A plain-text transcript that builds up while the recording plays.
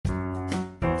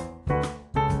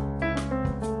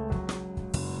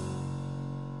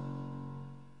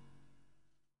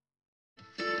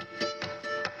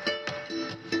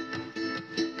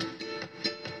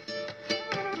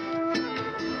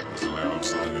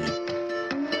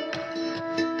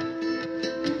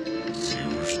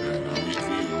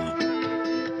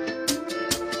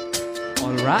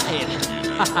Alright.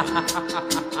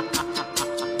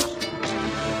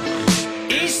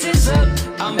 East is up,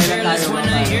 I'm fearless when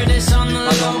I hear this on the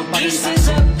low. East is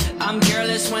up, I'm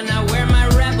careless when I wear my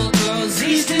rebel clothes.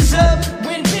 East is up,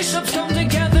 when bishops come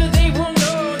together they will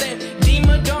know that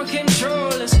demon don't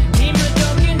control us, demon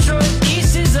don't control.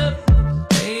 East is up,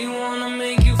 they wanna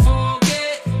make you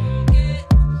forget,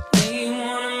 they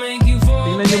wanna make you forget.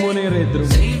 Tingnan nyo muna yung red room.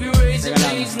 Save your razor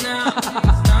blades now,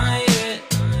 not yet.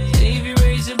 Save your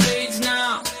razor blades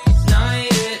now, not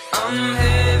yet. I'm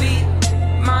heavy,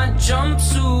 my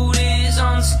jumpsuit is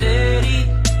unsteady.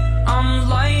 I'm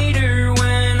lighter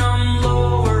when I'm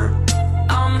lower,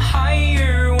 I'm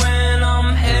higher when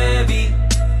I'm heavy.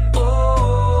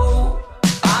 Oh,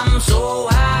 I'm so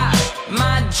high,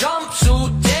 my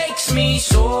jumpsuit takes me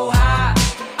so high.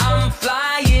 I'm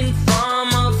flying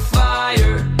from a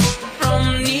fire,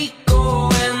 from Nico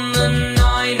and the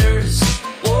Niners.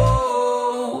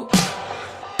 Whoa.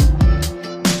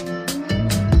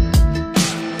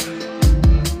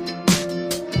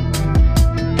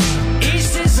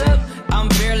 East is up, I'm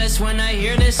fearless when I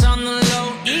hear this on the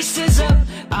low. East is up,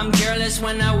 I'm careless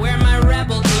when I wear my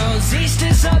rebel clothes. East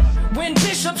is up, when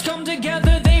bishops come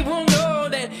together they will know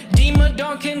that demon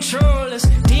don't control us,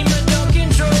 demon don't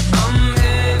control. I'm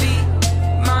heavy,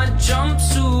 my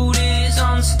jumpsuit is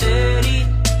unsteady.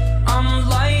 I'm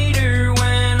lighter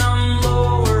when I'm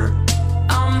lower,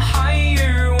 I'm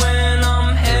higher when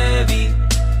I'm heavy.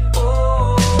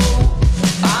 Oh,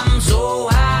 I'm so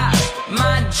high,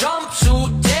 my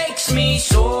jumpsuit takes me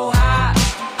so high.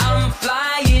 I'm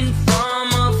flying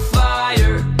from a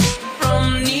fire,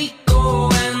 from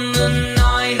Nico and the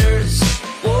Niners.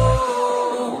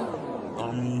 Whoa.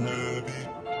 I'm heavy,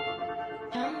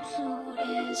 jumpsuit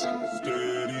is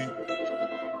unsteady.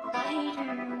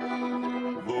 Lighter when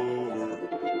I'm lower,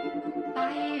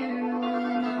 higher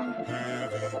when I'm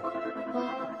heavy.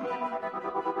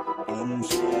 I'm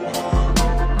so high,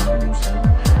 I'm so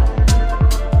high,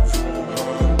 so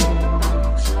high.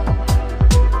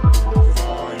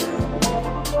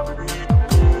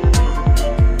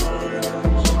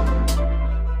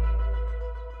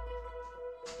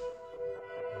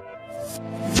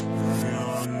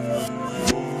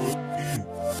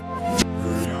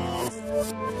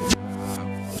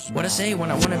 What I say when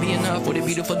I wanna be enough? What a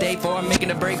beautiful day for it, making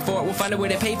a break for it. We'll find a way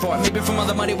to pay for it. Maybe from all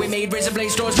the money we made, razor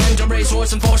blade stores, phantom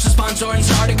racehorse, and force a sponsor and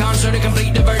start a concert, a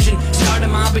complete diversion. Start a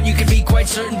mob, but you can be quite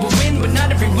certain we'll win, but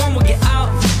not everyone will get out.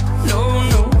 No,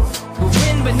 no, we'll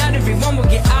win, but not everyone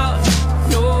will get out.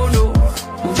 No, no,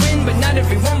 we'll win, but not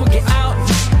everyone will get out.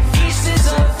 East is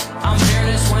up, I'm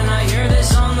fearless when I hear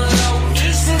this on the low.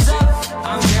 East is up,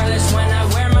 I'm fearless when I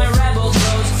wear my rebel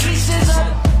clothes. East is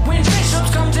up, when bishops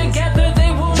come together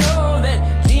they will know that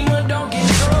demon don't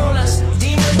control us,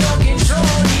 demon don't control.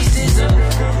 East is up.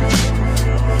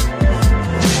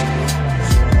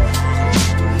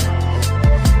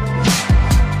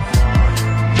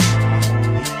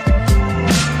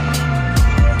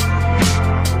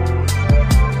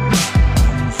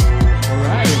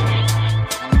 Right.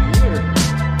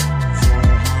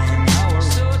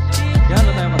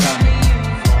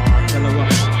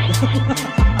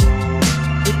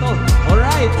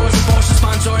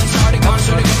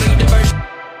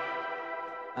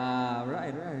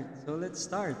 So let's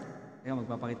start. Kaya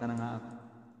magpapakita na nga ako.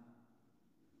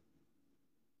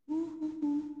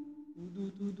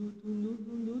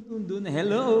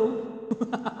 Hello!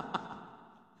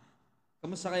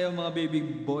 Kamusta kayo mga baby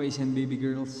boys and baby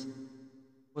girls?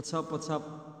 What's up, what's up?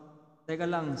 Teka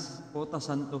lang, Pota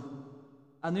Santo.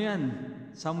 Ano yan?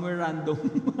 Somewhere random.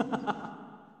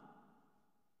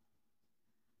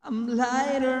 I'm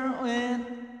lighter when...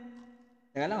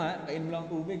 Teka lang ha, kain mo lang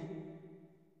tubig.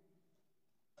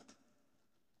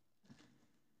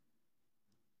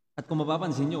 At kung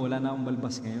mapapansin nyo, wala na akong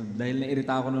balbas ngayon. Dahil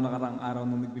nairita ako noong nakarang araw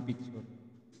nung nagpipicture.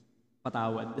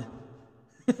 Patawad.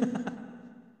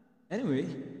 Anyway,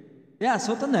 yeah,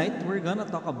 so tonight, we're gonna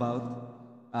talk about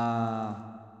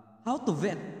how to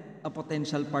vet a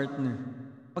potential partner.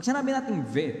 Pag sinabi natin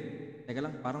vet, teka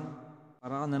lang, parang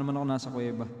na naman ako nasa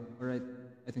kuweba. Alright,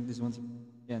 I think this one's,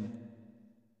 yan.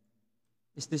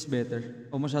 Is this better?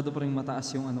 O masyado pa rin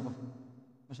mataas yung ano ko?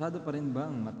 Masyado pa rin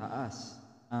bang mataas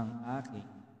ang aking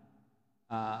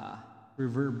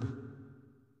reverb?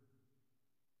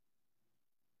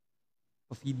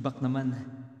 Pa-feedback naman.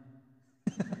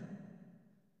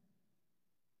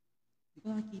 Hindi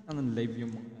ko nakikita ng live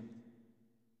yung mga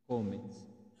comments.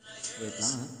 Wait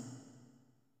lang ha.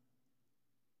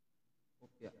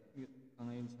 Okay, mute ka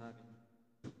ngayon sa akin.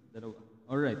 Dalawa.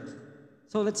 Alright.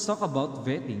 So let's talk about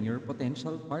vetting your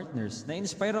potential partners.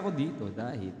 Na-inspire ako dito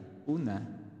dahil una,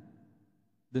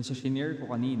 doon sa shinare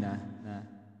ko kanina na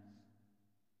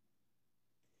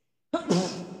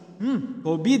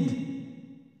COVID.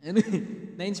 Anyway,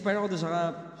 na-inspire ako doon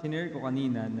sa shinare ko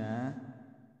kanina na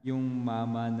yung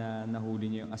mama na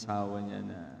nahuli niya yung asawa niya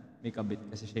na may kabit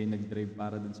kasi siya yung nag-drive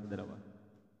para doon sa dalawa.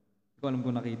 Hindi ko alam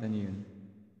kung nakita niyo yun.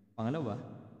 Pangalawa,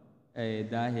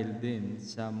 dahil din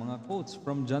sa mga quotes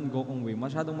from John Gokongwei,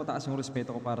 masyadong mataas yung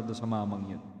respeto ko para doon sa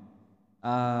mamang yun.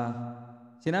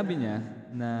 Sinabi niya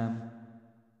na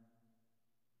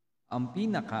ang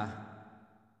pinaka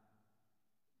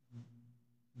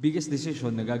biggest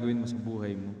decision na gagawin mo sa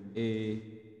buhay mo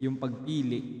yung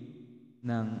pagpili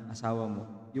ng asawa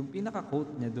mo. Yung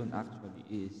pinaka-quote niya doon actually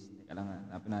is, teka lang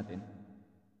hanapin natin.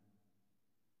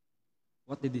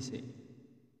 What did he say?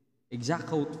 Exact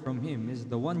quote from him is,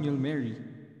 "The one you'll marry,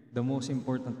 the most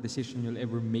important decision you'll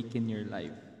ever make in your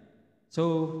life." So,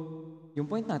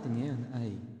 yung point natin ngayon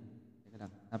ay, teka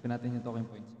lang, hanapin natin yung talking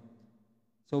points.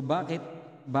 So, bakit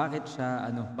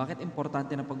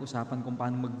importante na pag-usapan kung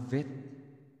paano mag-vet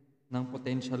ng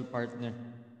potential partner?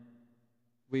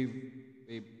 Wave.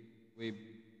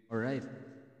 Alright.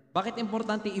 Bakit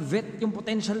importante i-vet yung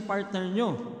potential partner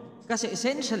nyo? Kasi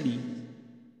essentially,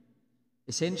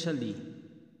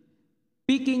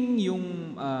 picking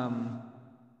yung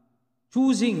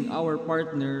choosing our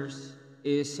partners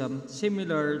is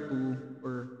similar to,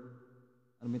 or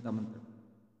ano may tamang term?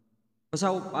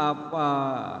 Basta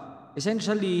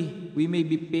essentially, we may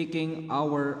be picking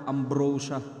our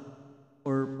ambrosia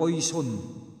or poison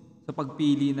sa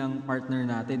pagpili ng partner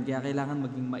natin. Kaya kailangan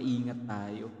maging maingat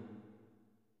tayo.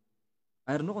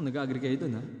 I don't know kung nag-agree kayo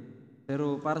dun, ha?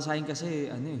 Pero para sa akin kasi,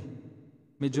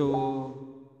 medyo...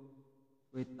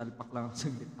 Wait, talpak lang ako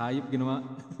saglit. Hayop, ginawa.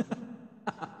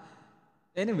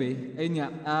 Anyway, ayun nga.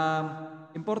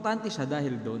 Importante siya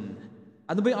dahil doon.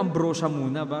 Ano ba yung ambrosia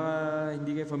muna? Baka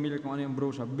hindi kayo familiar kung ano yung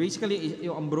ambrosia. Basically,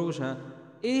 yung ambrosia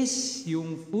is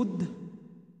yung food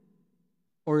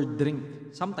or drink,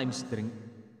 sometimes drink,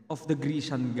 of the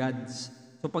Grecian gods.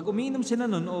 So pag umiinom sila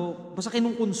nun, o basta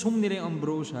kinukonsum nila yung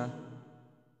ambrosia,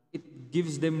 it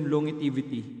gives them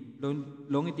longevity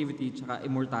tsaka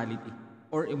immortality.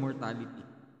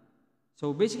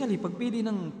 So basically, pagpili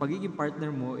ng pagiging partner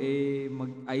mo,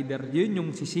 either yun yung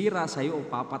sisira sa'yo o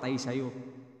papatay sa'yo.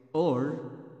 Or,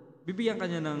 bibigyan ka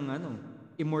niya ng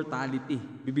immortality.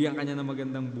 Bibigyan ka niya ng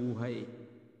magandang buhay.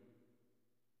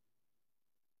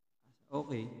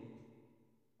 Okay?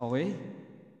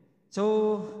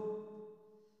 So,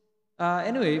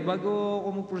 anyway, bago ako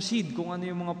mag-proceed kung ano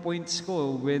yung mga points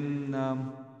ko when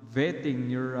vetting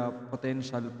your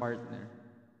potential partner,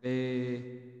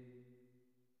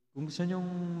 kung gusto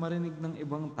nyong marinig ng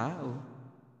ibang tao,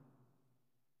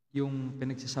 yung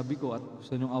pinagsasabi ko at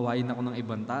gusto nyong awayin ako ng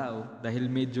ibang tao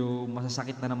dahil medyo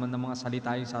masasakit na naman ng mga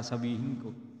salita yung sasabihin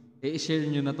ko, i-share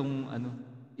nyo na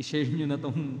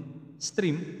tong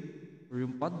stream or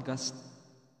yung podcastan.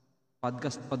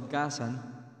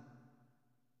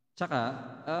 Tsaka,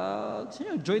 gusto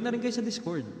nyo, join na rin kayo sa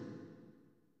Discord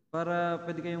para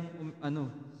pwede kayong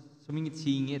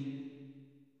sumingit-singit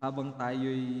habang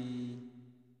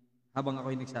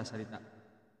ako'y nagsasalita.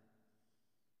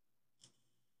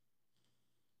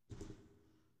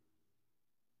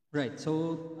 Right,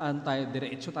 so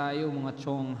diretso tayo mga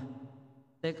chong.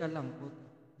 Teka lang po.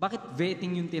 Bakit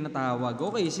vetting yung tinatawag?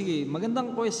 Okay, sige,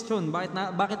 magandang question.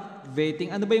 Bakit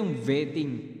vetting? Ano ba yung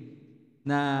vetting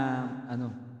na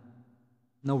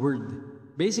word?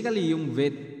 Basically, yung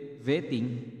vetting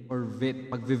or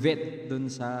pag-vet dun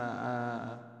sa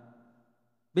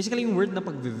basically yung word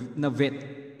na vet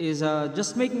is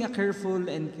just making a careful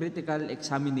and critical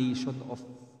examination of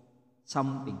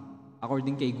something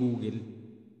according kay Google.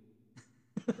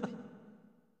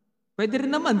 Pwede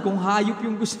rin naman kung hayop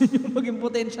yung gusto niyo maging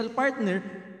potential partner,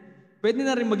 pwede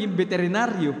na rin maging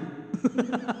veterinaryo.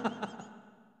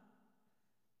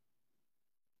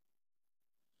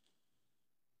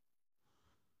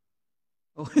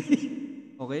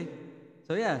 Okay.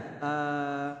 So yeah,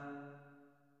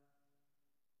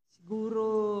 siguro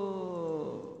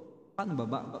paano ba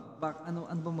ano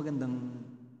ba magandang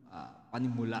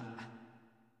panimula?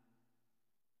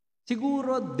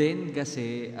 Siguro din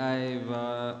kasi I've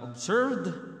observed.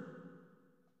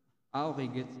 Okay,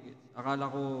 gets.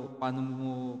 Akala ko paano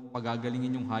mo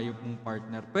pagagalingin yung hayop mong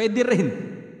partner. Pwede rin.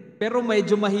 Pero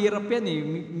medyo mahirap yan eh.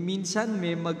 Minsan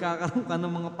may magkakaroon ka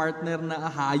ng mga partner na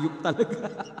hayop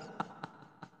talaga.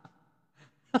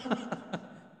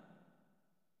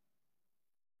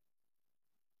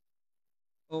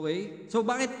 Okay? So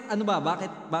bakit ano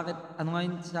nga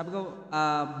yung sabi ko,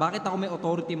 bakit ako may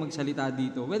authority magsalita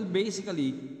dito? Well,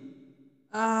 basically,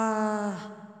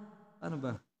 ano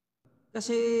ba?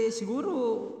 Kasi siguro,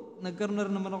 nagkaroon na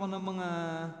rin naman ako ng mga...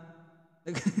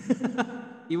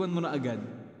 Iwan mo na agad.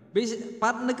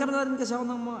 Nagkaroon na rin kasi ako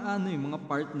ng mga, mga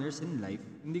partners in life.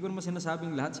 Hindi ko naman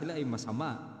sinasabing lahat sila ay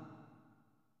masama.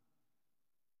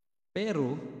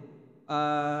 Pero,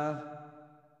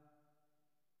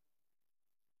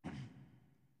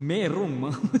 merong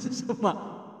mga masasama.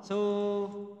 So,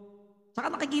 saka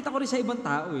nakikita ko rin sa ibang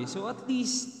tao eh. So at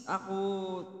least ako,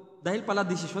 dahil pala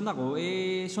desisyon ako,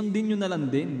 sundin nyo na lang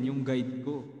din yung guide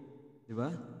ko. Di ba?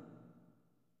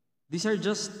 These are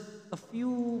just a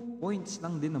few points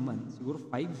lang din naman. Siguro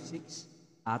 5,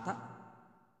 6, ata.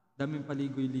 Daming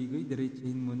paligoy-ligoy,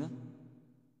 diretsuhin mo na.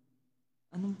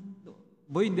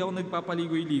 Boy, hindi ako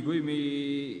nagpapaligoy-ligoy.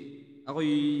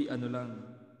 Ako'y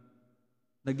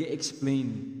nag-i-explain.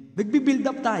 Nagbi-build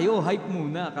up tayo, hype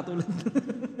muna, katulad.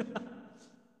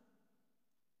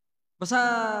 Basta,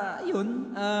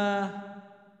 yun,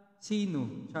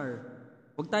 sino? Char.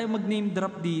 Huwag tayo mag-name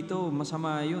drop dito,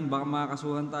 masama yun. Baka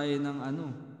makakasuhan tayo ng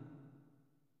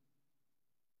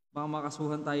Baka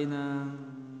makakasuhan tayo ng,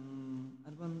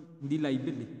 hindi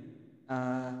libel eh.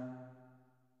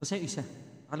 Basta yung isa.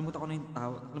 Nakalimutan ko na yung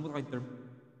nakalimutan ko yung term.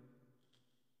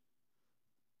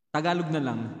 Tagalog na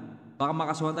lang. Baka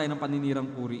makasuhan tayo ng paninirang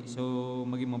puri. So,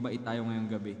 maging mabait tayo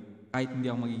ngayong gabi. Kahit hindi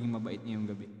ako magiging mabait ngayong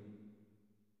gabi.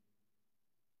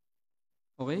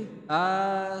 Okay?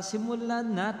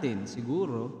 Simulan natin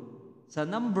siguro sa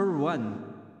number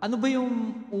 1. Ano ba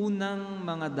yung unang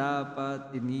mga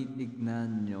dapat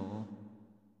tinitignan nyo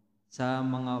sa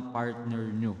mga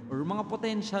partner nyo? Or mga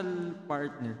potential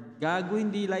partner? Gago,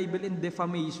 hindi libel and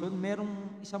defamation.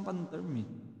 Merong isang pang-term eh.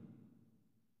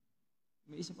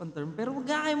 May isa pang term. Pero huwag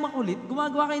kayong makulit.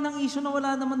 Gumagawa kayo ng issue na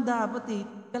wala naman dapat eh.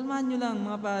 Kalmahan nyo lang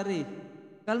mga pare.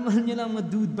 Kalmahan nyo lang mga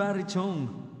dude pare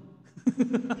chong.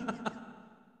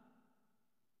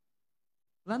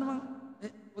 Wala namang,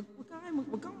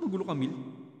 huwag kang magulo Camille.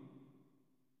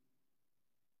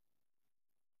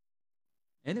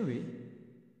 Anyway,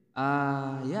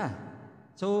 yeah.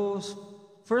 So,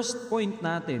 first point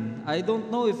natin, I don't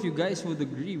know if you guys would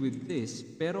agree with this,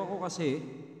 pero ako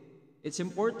kasi, it's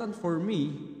important for me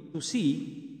to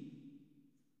see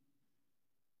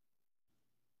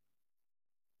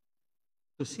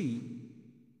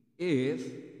if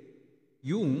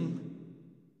yung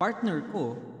partner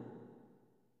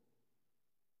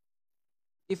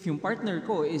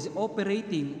ko is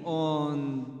operating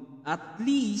on at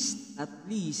least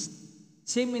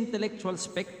same intellectual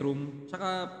spectrum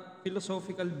tsaka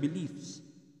philosophical beliefs.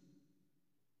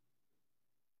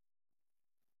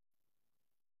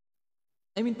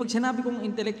 Pag sinabi kong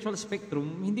intellectual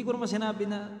spectrum, hindi ko naman sinabi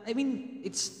na,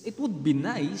 it would be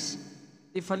nice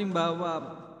if halimbawa,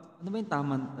 ano ba yung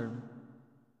tamang term?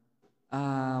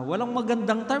 Walang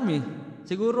magandang term eh.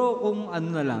 Siguro kung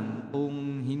kung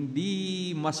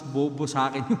hindi mas bobo sa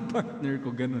akin yung partner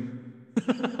ko, ganun.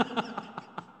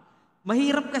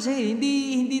 Mahirap kasi,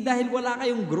 hindi dahil wala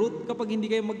kayong growth kapag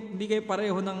hindi kayo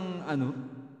pareho ng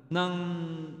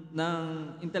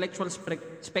intellectual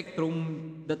spectrum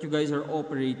that you guys are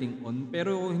operating on.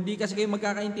 Pero hindi kasi kayo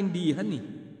magkakaintindihan eh.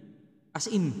 As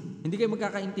in, hindi kayo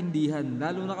magkakaintindihan.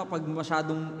 Lalo na kapag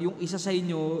masyadong, yung isa sa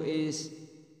inyo is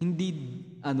hindi,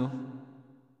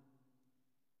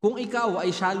 kung ikaw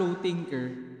ay shallow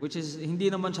thinker, which is hindi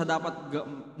naman siya dapat,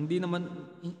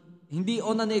 hindi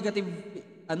on a negative,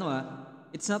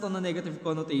 it's not on a negative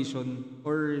connotation,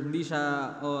 or hindi siya,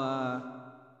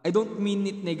 I don't mean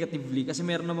it negatively kasi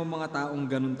meron naman mga taong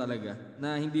ganun talaga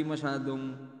na hindi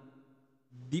masyadong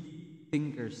deep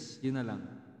thinkers. Yun na lang.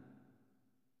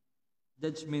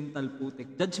 Judgmental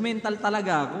putik. Judgmental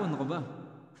talaga ako. Ano ka ba?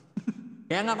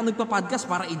 Kaya nga ako nagpa-podcast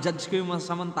para i-judge ko yung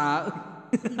masamang tao.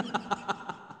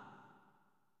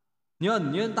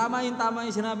 Yun. Tama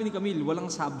yung sinabi ni Camille. Walang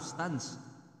substance.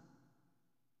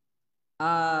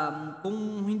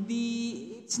 Kung hindi,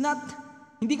 it's not...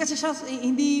 Hindi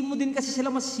mo din kasi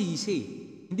sila masisisi.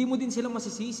 Hindi mo din sila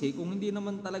masisisi kung hindi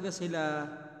naman talaga sila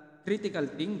critical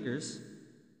thinkers.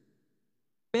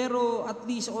 Pero at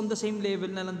least on the same level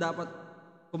na lang dapat,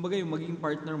 kumbaga yung maging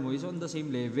partner mo is on the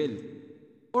same level.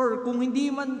 Or kung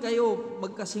hindi man kayo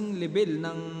magkasing level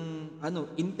ng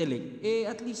intellect,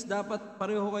 at least dapat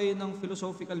pareho kayo ng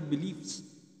philosophical beliefs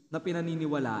na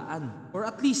pinaniniwalaan. Or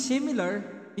at least similar,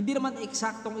 hindi naman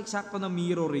eksakto na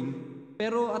mirroring,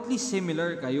 pero at least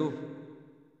similar kayo.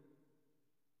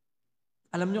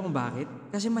 Alam nyo kung bakit?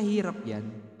 Kasi mahirap yan,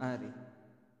 pare.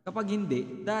 Kapag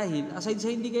hindi, dahil aside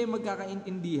sa hindi kayo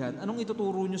magkakaintindihan, anong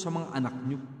ituturo nyo sa mga anak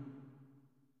nyo?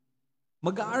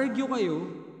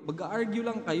 Mag-argue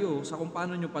lang kayo sa kung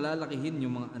paano nyo palalakihin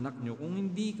yung mga anak nyo kung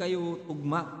hindi kayo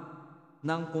tugma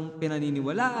ng kung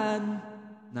pinaniniwalaan,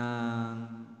 ng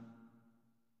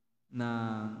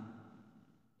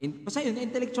basta yun,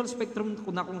 intellectual spectrum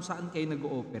na kung saan kayo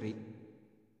nag-ooperate.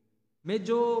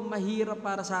 Medyo mahirap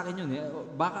para sa akin yun.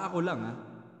 Baka ako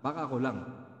lang.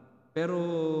 Pero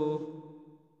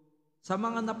sa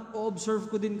mga na-observe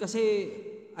ko din kasi,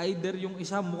 either yung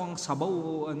isa mukhang sabaw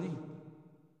o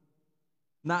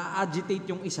na-agitate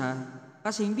yung isa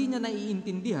kasi hindi niya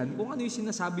naiintindihan kung ano yung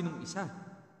sinasabi ng isa.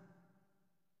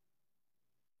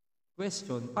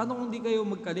 Question, paano kung di kayo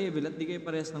magka-level at di kayo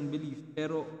parehas ng belief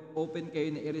pero open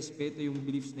kayo na irespeto yung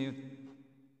beliefs na yun?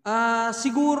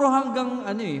 Siguro hanggang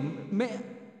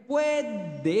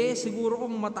pwede siguro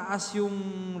kung mataas yung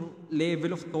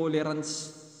level of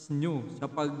tolerance nyo sa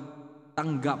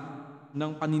pagtanggap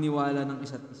ng paniniwala ng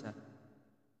isa't isa.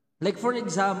 Like for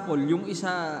example, yung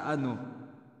isa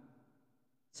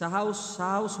sa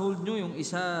household nyo, yung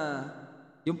isa,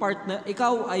 yung partner,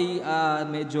 ikaw ay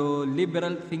medyo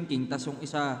liberal thinking, tas yung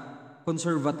isa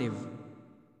conservative.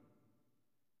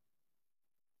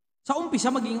 Sa umpisa,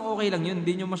 maging okay lang yun.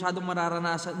 Hindi nyo masyadong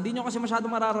mararanasan. Hindi nyo kasi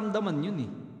masyadong mararamdaman yun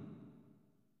eh.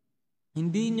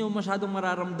 Hindi nyo masyadong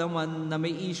mararamdaman na may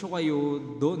issue kayo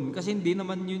doon. Kasi hindi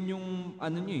naman yun yung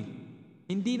nyo eh.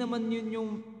 Hindi naman yun yung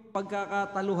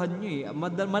pagkakataluhan nyo eh.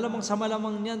 Malamang sa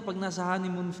malamang yan, pag nasa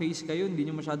honeymoon phase kayo, hindi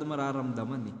nyo masyadong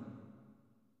mararamdaman eh.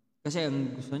 Kasi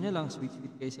ang gusto nyo lang,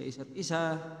 sweet-sweet kayo sa isa't isa,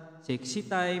 sexy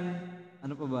time,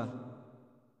 ano pa ba?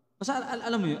 Basta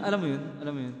alam mo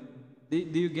yun.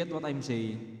 Do you get what I'm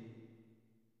saying?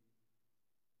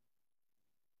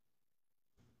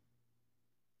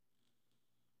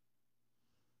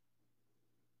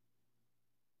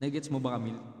 Nagets mo ba,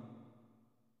 Camille?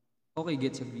 Okay,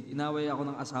 gets agreed. Inaway ako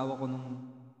ng asawa ko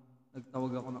nung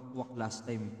nagtawag ako ng uwak last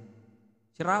time.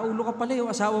 Si Raulo ka pala,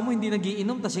 yung asawa mo hindi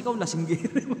nagiinom, tas ikaw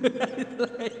lasinggero.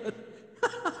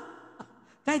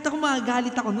 Kahit ako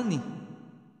magagalit ako nun eh.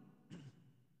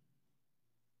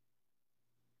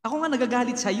 Ako nga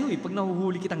nagagalit sa'yo eh, pag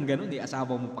nahuhuli kitang ganun eh,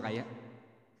 asawa mo pa kaya?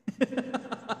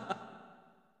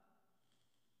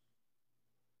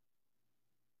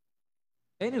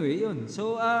 Anyway, yun.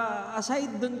 So,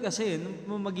 aside dun kasi,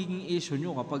 magiging issue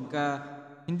nyo kapag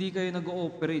hindi kayo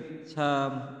nag-ooperate sa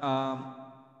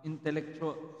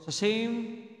intellectual, sa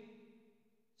same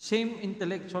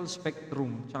intellectual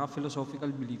spectrum, tsaka philosophical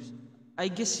beliefs.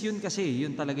 I guess yun kasi,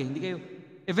 yun talaga, hindi kayo,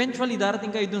 eventually darating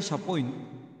kayo dun sa point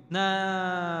na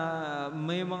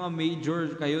may mga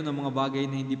major kayo na mga bagay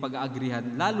na hindi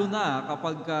pag-aagrihan, lalo na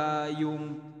kapag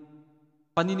yung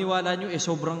paniniwala nyo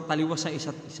sobrang taliwas sa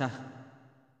isa't isa.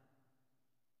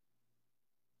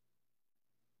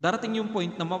 Darating yung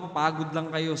point na mapapagod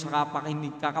lang kayo sa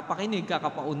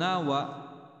kakapaunawa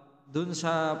dun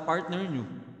sa partner nyo.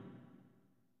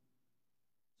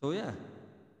 So yeah,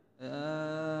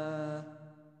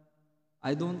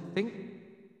 I don't think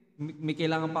may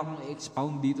kailangan pa akong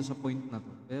i-expound dito sa point na to.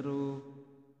 Pero,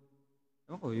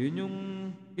 yun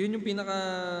yung pinaka,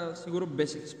 siguro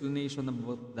best explanation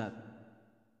about that.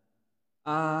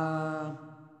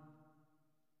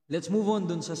 Let's move on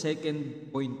dun sa second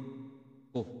point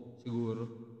ko, siguro.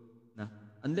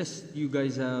 Unless you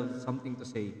guys have something to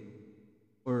say,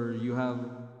 or you have,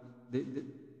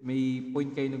 may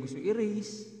point kayo na gusto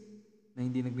i-raise, na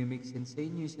hindi nagme-make sense sa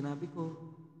inyo yung sinabi ko,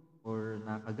 or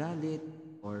nakagalit,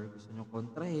 or gusto nyo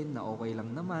kontrahin na okay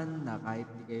lang naman, na kahit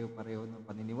hindi kayo pareho ng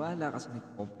paniniwala kasi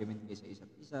nag-compliment kayo sa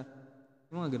isa't isa.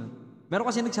 Yung mga ganun. Meron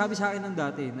kasi nagsabi sa akin ng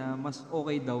dati na mas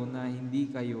okay daw na hindi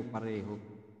kayo pareho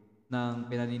ng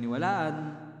pinaniniwalaan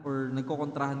or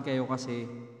nagkokontrahan kayo kasi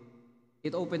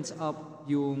it opens up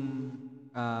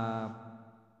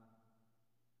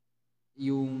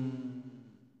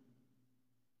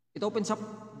it opens up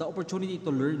the opportunity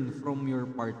to learn from your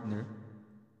partner.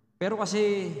 Pero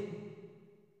kasi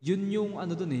yun yung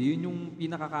yun yung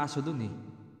pinakakaso dun eh.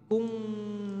 Kung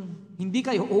hindi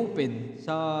kayo open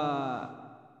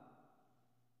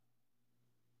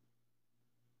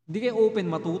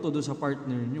matuto doon sa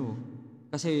partner nyo.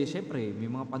 Kasi syempre, may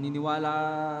mga paniniwala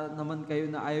naman kayo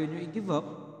na ayaw nyo i-give up.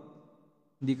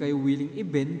 Hindi kayo willing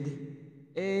i-bend.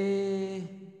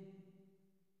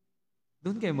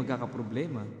 Doon kayo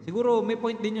magkakaproblema. Siguro may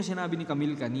point din yung sinabi ni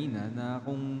Camille kanina na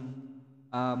kung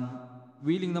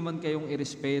willing naman kayong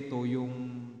irespeto yung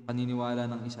paniniwala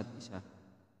ng isa't isa.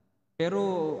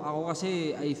 Pero ako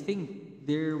kasi, I think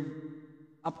they're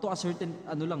up to a certain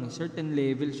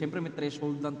level. Siyempre may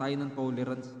threshold lang tayo ng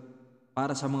tolerance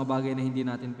para sa mga bagay na hindi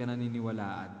natin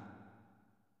pinaniniwalaan.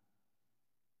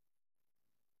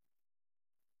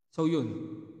 So yun.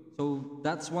 So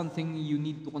that's one thing you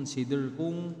need to consider.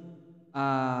 Kung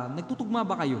nagtutugma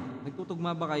ba kayo?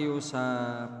 Nagtutugma ba kayo sa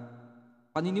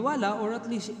paniniwala or at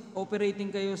least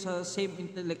operating kayo sa same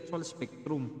intellectual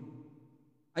spectrum.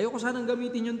 Ayoko sanang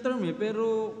gamitin yung term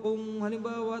pero kung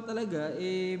halimbawa talaga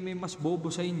may mas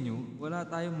bobo sa inyo, wala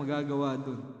tayong magagawa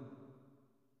dun.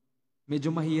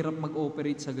 Medyo mahirap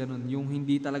mag-operate sa ganun, yung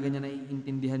hindi talaga niya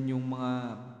naiintindihan yung mga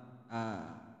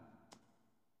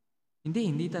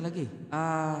hindi talaga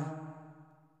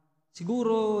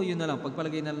siguro yun na lang,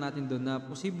 pagpalagay na lang natin doon na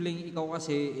posibleng ikaw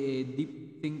kasi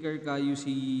deep thinker ka, you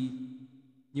see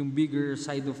yung bigger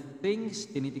side of things,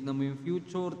 tinitignan mo yung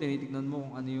future, tinitignan mo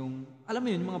kung ano yung, alam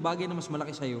mo yun, mga bagay na mas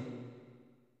malaki sa'yo.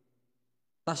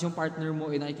 Tapos yung partner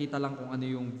mo, nakikita lang kung ano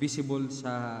yung visible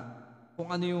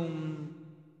kung ano yung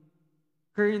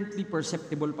currently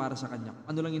perceptible para sa kanya.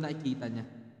 Kung ano lang yung nakikita niya.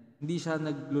 Hindi siya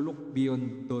naglulook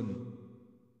beyond doon.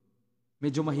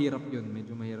 Medyo mahirap yun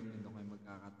doon kayo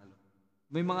magkakatalo.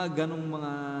 May mga ganong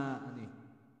mga,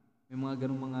 may mga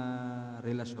ganong mga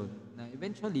relasyon na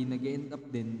eventually nag-end up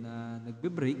din na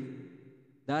nagbe-break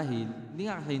dahil hindi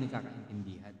nga kayo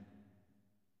nagkakaintindihan.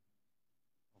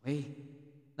 Okay.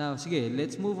 Now, sige,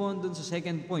 let's move on dun sa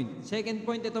second point. Second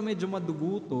point, ito medyo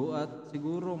maduguto at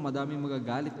siguro madaming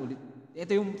magagalit ulit.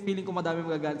 Ito yung feeling ko madaming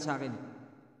magagalit sa akin.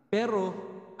 Pero,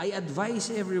 I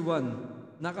advise everyone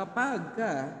na kapag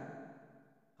ka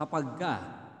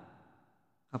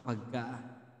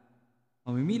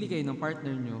mamimili kayo ng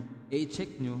partner nyo,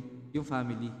 i-check nyo yung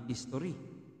family history.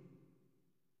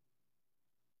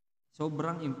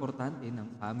 Sobrang importante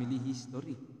ng family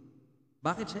history.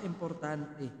 Bakit siya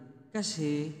importante?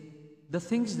 Kasi the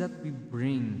things that we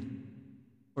bring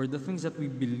or the things that we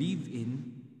believe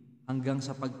in hanggang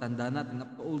sa pagtanda natin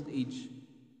up to old age,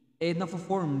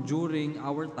 na-form during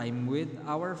our time with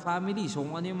our family. So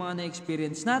kung ano yung mga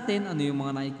na-experience natin, ano yung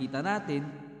mga nakikita natin,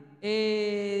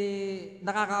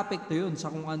 nakaka-apekto yun sa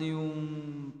kung ano yung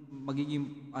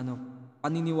magiging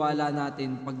paniniwala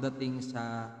natin pagdating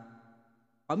sa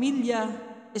pamilya,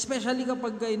 especially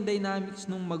kapag yung dynamics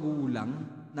ng magulang,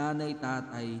 nanay,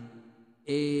 tatay,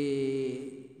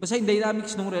 basta yung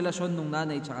dynamics ng relasyon ng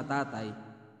nanay tsaka tatay,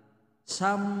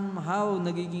 somehow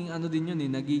nagiging din yun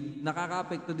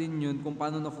nakaka-apekto din yun kung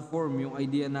paano na-form yung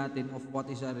idea natin of what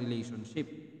is a relationship.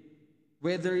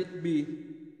 Whether it be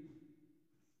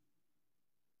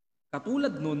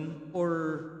katulad nun or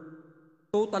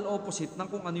total opposite ng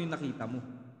kung ano yung nakita mo.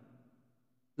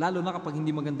 Lalo na kapag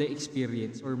hindi maganda yung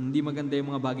experience or hindi maganda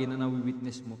yung mga bagay na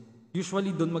nawi-witness mo.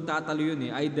 Usually doon magtatalo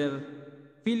yun Either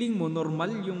feeling mo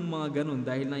normal yung mga ganun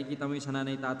dahil nakikita mo yung sa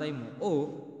nanay tatay mo o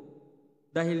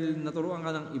dahil naturuan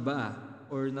ka ng iba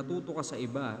or natuto ka sa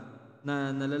iba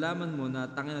na nalalaman mo na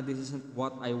tangina, this isn't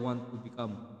what I want to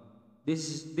become.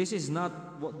 This is not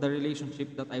the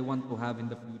relationship that I want to have in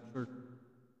the future.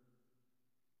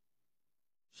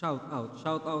 Shout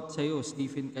out sa iyo,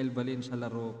 Stephen Kyle Valencia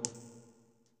laro ko.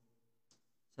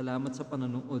 Salamat sa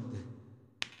panonood.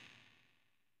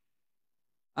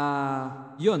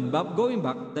 Going back,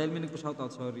 dahil may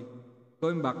nagpo-shoutout, sorry.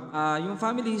 Going back, yung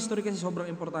family history kasi sobrang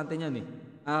importante niyan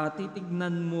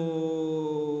titignan mo,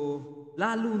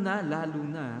 lalo na,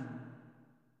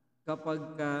 kapag,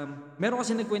 meron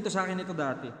kasi nagkwento sa akin ito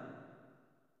dati.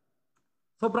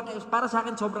 Para sa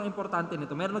akin, sobrang importante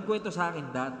nito. Meron nagkwento sa akin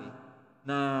dati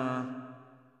na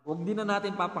huwag din na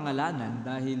natin papangalanan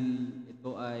dahil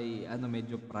ito ay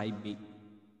medyo private.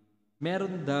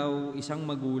 Meron daw isang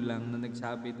magulang na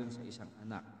nagsabi dun sa isang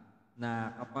anak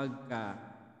na kapag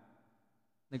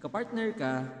nagka-partner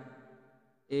ka,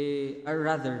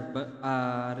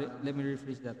 let me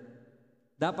rephrase that.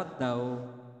 Dapat daw,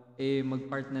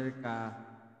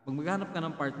 maghanap ka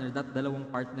ng partner, dalawang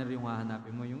partner yung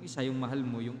hahanapin mo. Yung isa, yung mahal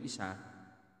mo, yung isa,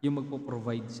 yung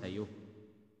magpo-provide sa'yo.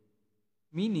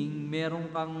 Meaning, meron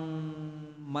kang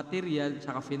material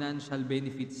tsaka financial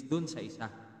benefits dun sa isa.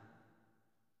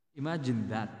 Imagine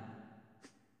that.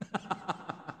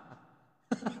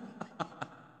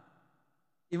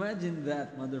 Imagine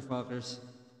that, motherfuckers.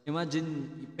 Imagine,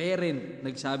 parent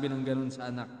nagsabi ng ganun sa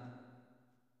anak.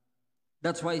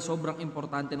 That's why sobrang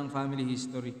importante ng family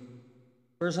history.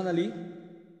 Personally,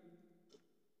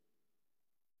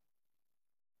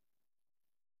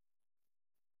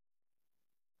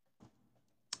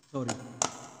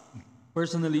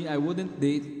 I wouldn't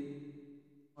date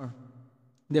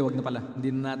hindi, wag na pala.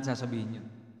 Hindi na natin sasabihin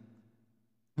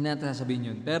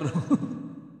yun. Pero,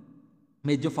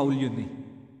 medyo foul yun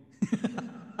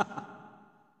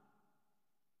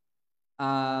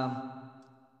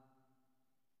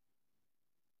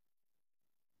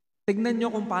tignan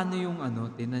nyo kung paano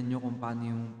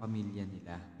yung pamilya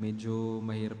nila. Medyo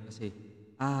mahirap kasi.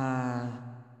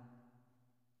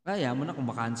 Kaya mo na kung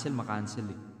makancel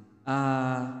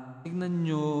tignan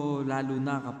nyo, lalo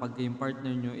na kapag yung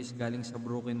partner nyo is galing sa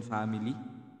broken family,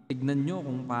 tignan nyo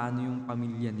kung paano yung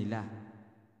pamilya nila.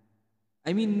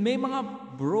 I mean, may mga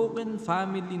broken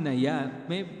family na yan.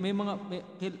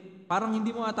 Parang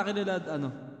hindi mo ata kilala,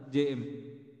 JM.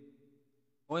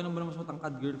 Okay lang ba na mas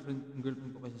matangkad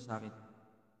girlfriend ko kaysa sa akin?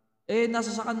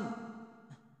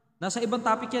 Nasa ibang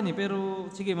topic yan pero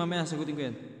sige, mamaya sagutin ko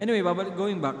yan. Anyway,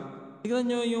 going back, tignan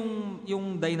nyo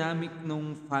yung dynamic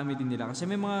ng family nila. Kasi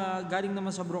may mga galing naman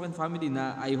sa broken family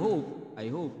na I hope,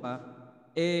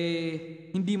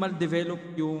 hindi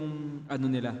mal-develop yung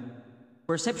nila.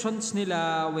 Perceptions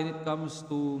nila when it comes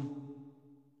to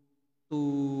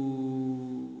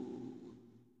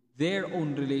their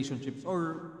own relationships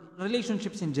or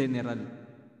relationships in general.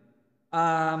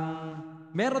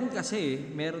 Meron kasi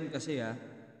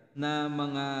na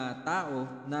mga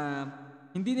tao na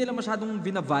hindi nila masyadong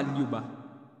binavalue ba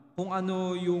kung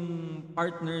ano yung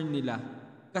partner nila.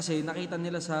 Kasi nakita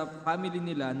nila sa family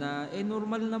nila na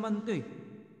normal naman to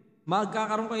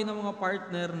Magkakaroon kayo ng mga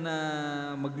partner na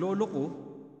magloloko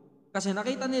kasi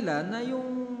nakita nila na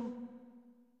yung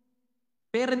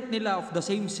parent nila of the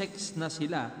same sex na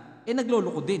sila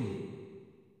nagloloko din.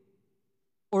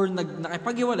 Or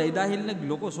nakipaghiwalay dahil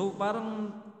nagloko. So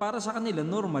parang para sa kanila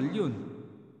normal yun.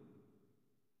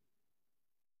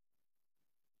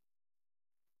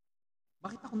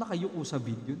 Bakit ako nakayuko sa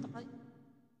video?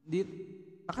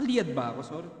 Nakaliyad ba ako?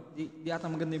 Sorry. Di ata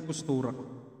maganda yung postura ko.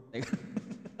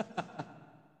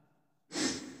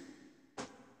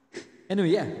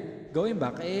 Anyway, going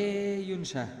back, yun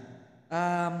siya.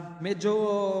 Medyo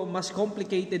mas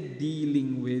complicated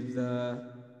dealing with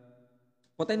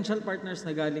potential partners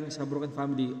na galing sa broken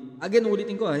family. Again,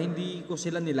 ulitin ko hindi ko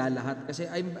sila nilalahat kasi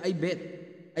I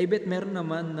bet meron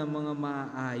naman na mga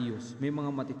maayos, may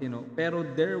mga matitino. Pero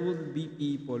there will be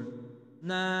people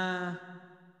na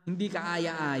hindi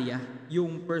kaaya-aya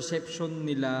yung perception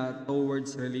nila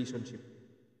towards relationship.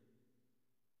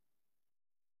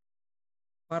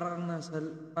 Parang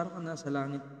nasa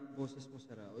langit, boses mo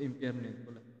sara o impyerno yun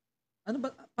pala. Ano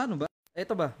ba? Paano ba?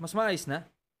 Eto ba? Mas maayos na?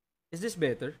 Is this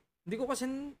better? Hindi ko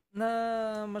kasi na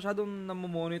masyadong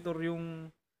namomonitor yung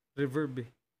reverb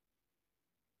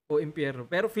o impyerno.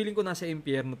 Pero feeling ko nasa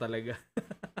impyerno talaga.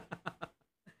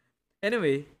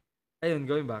 Anyway, ayun,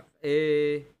 going back.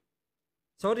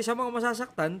 Sorry sa mga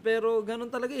masasaktan, pero ganun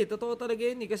talaga Totoo talaga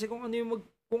yun Kasi kung ano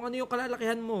yung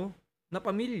kalalakihan mo na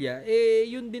pamilya,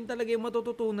 yun din talaga yung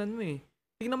matututunan mo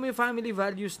Tingnan mo yung family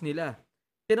values nila.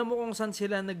 Tingnan mo kung saan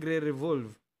sila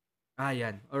nagre-revolve.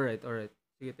 Yan. Alright.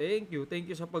 Sige, thank you. Thank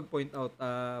you sa pag-point out,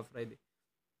 Friday.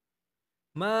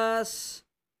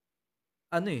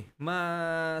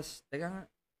 Teka nga.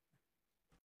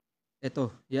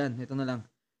 Ito na lang.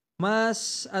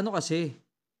 Kasi,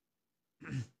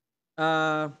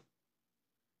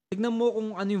 tignan mo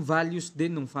kung ano yung values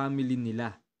din ng family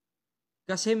nila.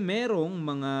 Kasi meron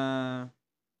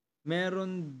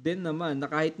din naman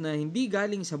na kahit na hindi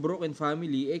galing sa broken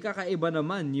family, kakaiba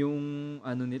naman yung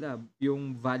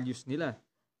yung values nila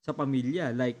sa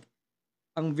pamilya. Like,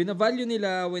 ang binavalue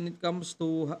nila when it comes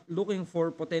to looking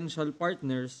for potential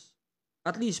partners,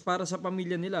 at least para sa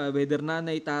pamilya nila, whether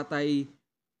nanay, tatay,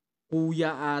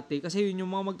 kuya, ate, kasi yun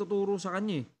yung mga magtuturo sa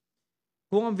kanya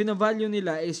Kung ang binavalue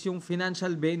nila is yung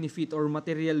financial benefit or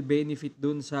material benefit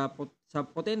dun sa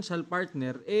potential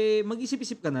partner,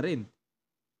 mag-isip-isip ka na rin.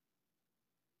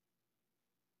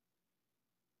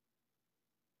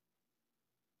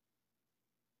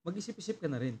 Mag-isip-isip ka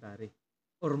na rin, pare.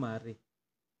 Or mare.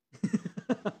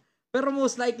 Pero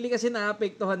most likely kasi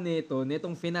naapektuhan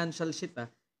netong financial shit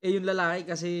yung lalaki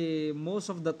kasi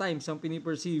most of the time ang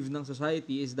piniperceive ng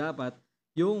society is dapat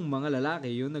yung mga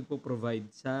lalaki yung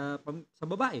nagpo-provide sa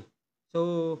babae.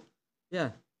 So,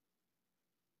 yeah.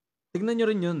 Tingnan nyo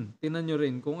rin yun. Tingnan nyo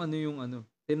rin kung ano yung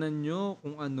Tingnan nyo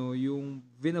kung ano yung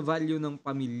binavalue ng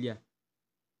pamilya.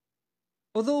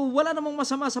 Although, wala namang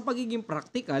masama sa pagiging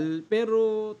practical,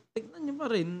 pero tingnan nyo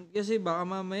pa rin kasi baka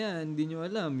mamaya hindi nyo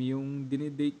alam yung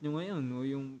dinidate nyo ngayon o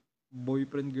yung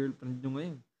boyfriend, girlfriend nyo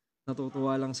ngayon.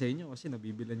 Natutuwa lang sa inyo kasi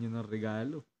nabibilan nyo ng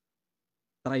regalo.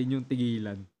 Try nyo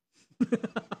tigilan.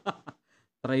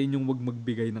 Try nyo wag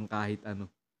magbigay ng kahit ano.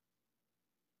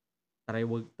 Try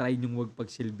nyo wag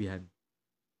pagsilbihan.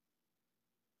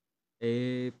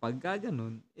 Pagka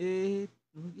ganun,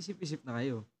 mag-isip-isip na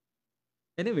kayo.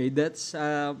 Anyway, that's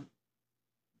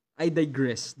I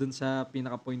digress dun sa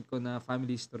pinaka-point ko na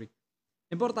family history.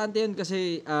 Importante yun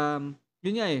kasi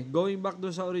yun nga going back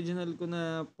dun sa original ko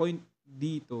na point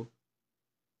dito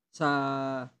sa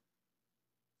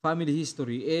family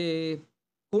history,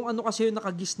 kung ano kasi yung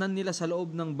nakagisnan nila sa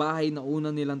loob ng bahay na una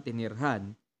nilang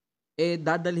tinirhan,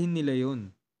 dadalhin nila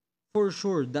yun. For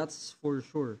sure, that's for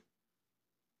sure.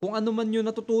 Kung ano man yung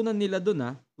natutunan nila dun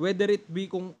whether it be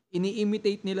kung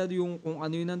ini-imitate nila yung kung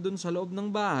ano yun nandun sa loob ng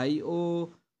bahay o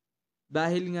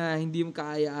dahil nga hindi mo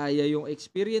kaaya-aya yung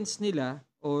experience nila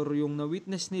or yung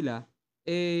na-witness nila,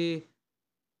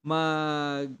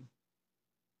 mag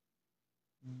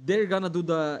they're gonna do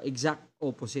the exact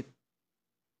opposite.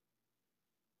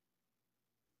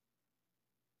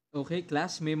 Okay,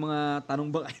 class, may mga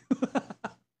tanong ba kayo?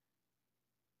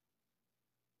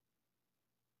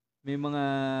 May mga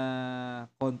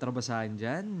kontra ba sa akin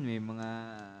dyan? May mga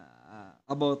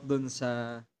about dun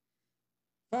sa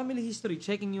family history,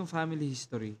 checking yung family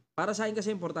history. Para sa akin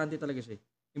kasi importante talaga siya.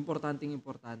 Importante.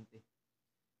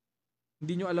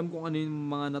 Hindi nyo alam kung ano yung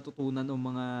mga natutunan o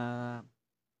mga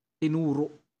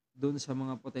tinuro dun sa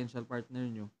mga potential partner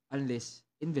nyo unless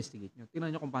investigate nyo.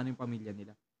 Tingnan nyo kung paano yung pamilya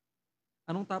nila.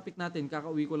 Anong topic natin?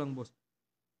 Kakauwi ko lang, boss.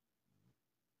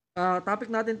 Topic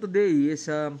natin today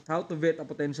is how to vet a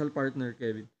potential partner,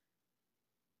 Kevin.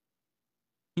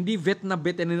 Hindi vet na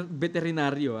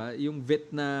veterinaryo, yung vet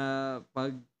na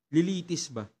paglilitis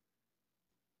ba?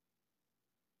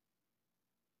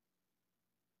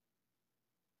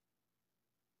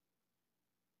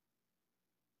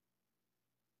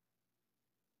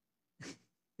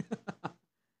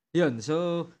 Yun,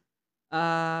 so,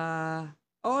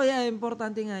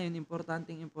 importante nga yun,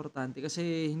 importante.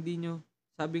 Kasi hindi nyo,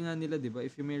 sabi nga nila, di ba,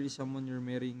 if you marry someone, you're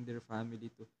marrying their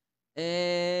family too.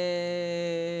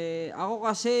 Ako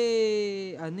kasi,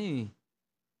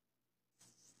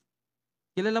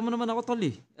 kilala mo naman ako, tol,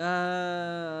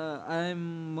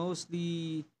 I'm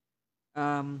mostly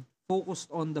focused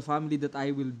on the family that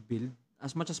I will build.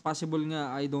 As much as possible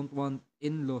nga, I don't want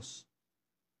in-laws.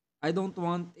 I don't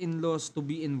want in-laws to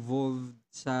be involved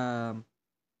sa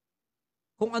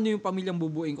kung ano yung pamilyang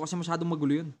bubuin ko kasi masyadong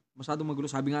magulo yun. Masyadong magulo.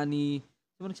 Sabi nga ni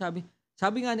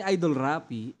Idol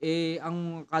Rapi,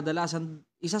 ang kadalasan,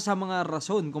 isa sa mga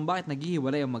rason kung bakit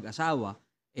naghihiwalay ang mag-asawa,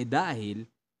 dahil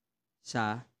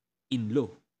sa in-law.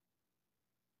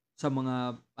 Sa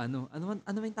mga, ano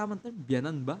yung tamang term?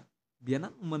 Biyanan ba?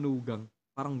 Biyanan o manugang?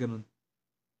 Parang ganun.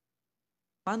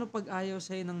 Paano pag ayaw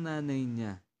sa'yo ng nanay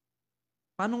niya?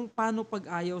 Paano pag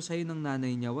ayaw sa'yo ng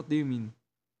nanay niya? What do you mean?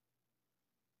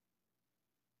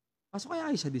 Pasok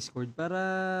kaya kayo sa Discord para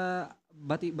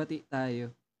bati-bati tayo.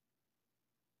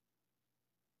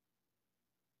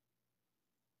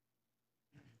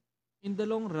 In the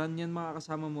long run, yan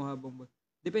makakasama mo habang...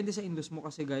 Depende sa indus mo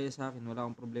kasi gaya sa akin, wala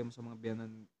akong problema sa mga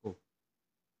biyanan ko.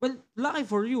 Well, lucky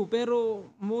for you, pero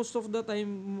most of the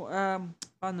time,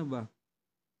 paano ba?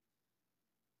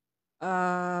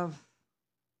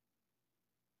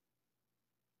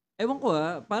 Ewan ko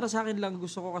para sa akin lang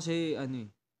gusto ko kasi,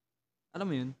 alam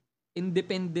mo yun,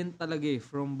 independent talaga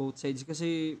from both sides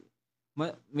kasi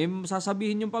may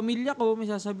sasabihin yung pamilya ko, may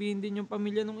sasabihin din yung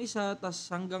pamilya nung isa, tas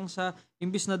hanggang sa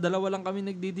imbis na dalawa lang kami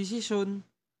nagdedesisyon,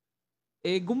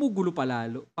 gumugulo pa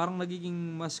lalo. Parang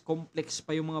nagiging mas complex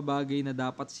pa yung mga bagay na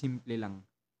dapat simple lang.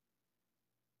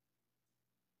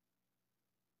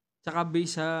 Tsaka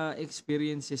based sa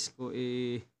experiences ko,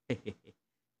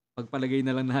 pagpalagay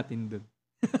na lang natin dun.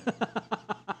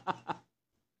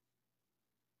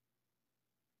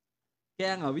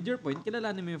 Kaya nga, with your point,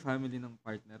 kilalanin mo yung family ng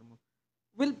partner mo.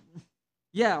 Well,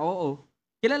 yeah, oo.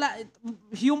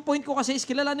 Yung point ko kasi is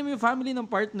kilalanin mo yung family ng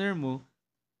partner mo,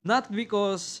 not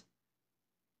because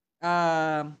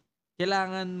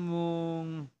kailangan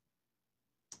mong,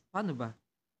 paano ba?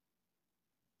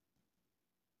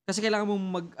 Kasi kailangan mong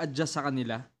mag-adjust sa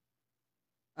kanila.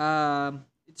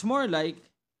 It's more like,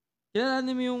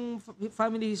 kilalanin mo yung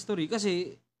family history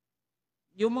kasi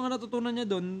yung mga natutunan niya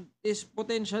doon is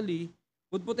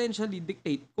would potentially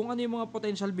dictate kung ano yung mga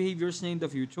potential behaviors niya in the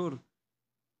future.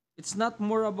 It's not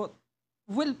more about,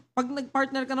 well, pag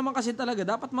nag-partner ka naman kasi talaga,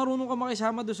 dapat marunong ka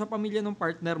makisama doon sa pamilya ng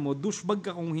partner mo, douchebag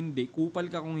ka kung hindi,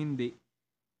 kupal ka kung hindi,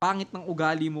 pangit ng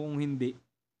ugali mo kung hindi.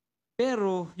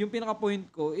 Pero, yung pinaka-point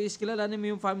ko is kilalanin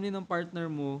mo yung family ng partner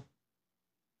mo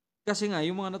kasi nga,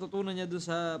 yung mga natutunan niya doon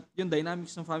sa, yung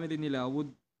dynamics ng family nila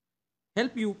would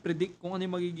help you predict kung ano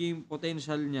yung magiging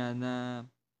potential niya na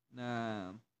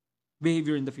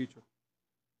behavior in the future.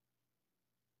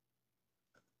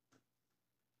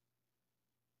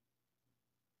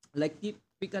 Like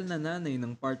typical na nanay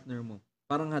ng partner mo,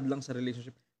 parang hadlang sa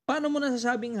relationship. Paano mo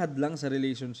nasasabing hadlang sa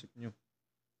relationship nyo?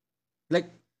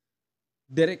 Like,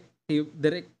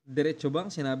 diretso bang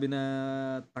sinabi na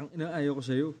tangina ayaw ko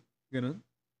sa'yo? Ganon?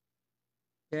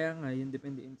 Kaya nga, yun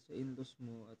depende sa in-laws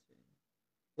mo at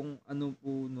kung ano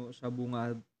puno sa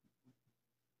bungad.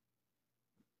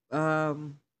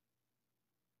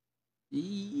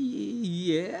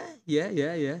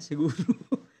 Yeah, siguro.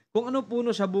 Kung ano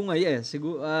puno sa bunga, yes.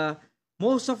 Siguro,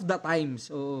 most of the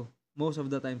times, oo. Most of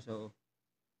the times, oo.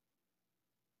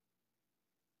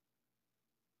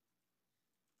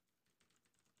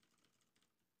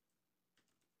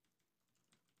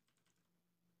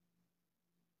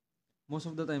 Most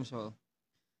of the times, oo.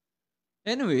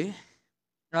 Anyway,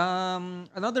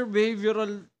 another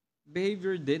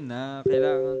behavior din na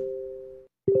kailangan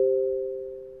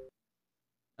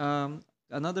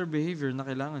another behavior na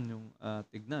kailangan yung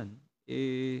tignan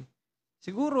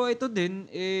siguro ito din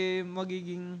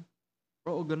magiging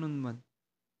ganun man.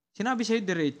 Sinabi sa'yo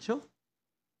diretso?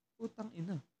 Putang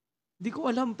ina. Hindi ko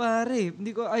alam pare.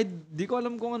 Hindi ko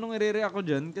alam kung anong i-react ko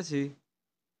diyan kasi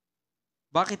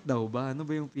bakit daw ba? Ano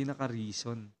ba yung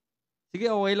pinaka-reason? Sige,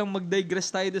 okay lang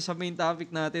mag-digress tayo sa main topic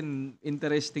natin.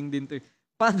 Interesting din to.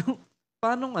 Ano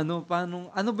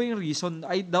ba yung reason?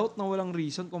 I doubt na walang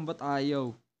reason kung ba't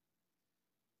ayaw.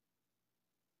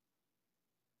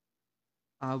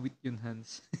 Awit yun,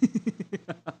 Hans.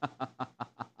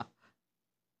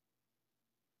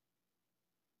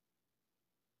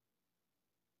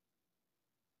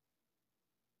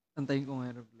 Antayin ko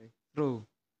nga reply. True.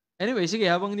 Anyway, sige,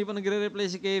 habang hindi pa nagre-reply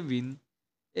si Kevin,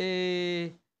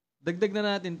 dagdag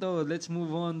na natin to. Let's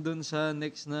move on dun sa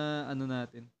next na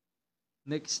natin.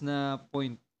 Next na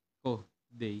point ko,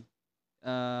 day.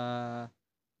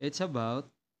 It's about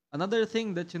another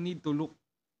thing that you need to look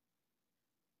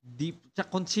deep,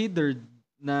 consider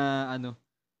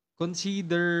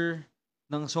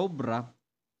ng sobra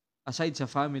aside sa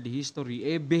family history,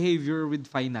 behavior with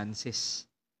finances.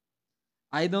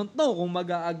 I don't know kung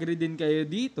mag-a-agree din kayo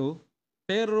dito,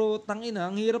 pero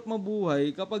tangina, ang hirap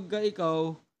mabuhay kapag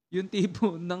ikaw yung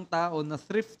tipo ng tao na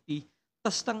thrifty,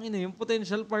 tas tangina yung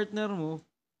potential partner mo,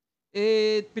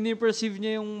 piniperceive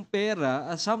niya yung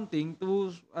pera as something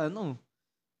to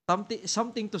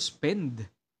spend.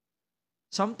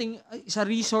 Something sa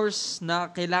resource na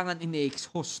kailangan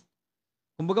ini-exhaust.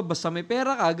 Kumbaga basta may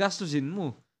pera ka, gastusin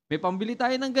mo. May pambili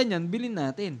tayo ng ganyan, bilhin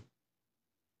natin.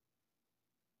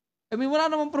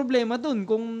 Wala namang problema dun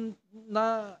kung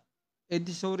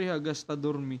sorry ha,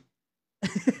 gastador me.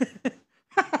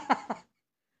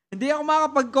 Hindi ako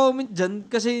makakapag-comment dyan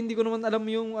kasi hindi ko naman alam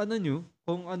yung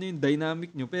kung ano yung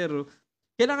dynamic nyo. Pero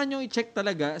kailangan nyo i-check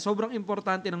talaga. Sobrang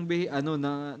importante ng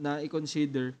na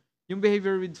i-consider yung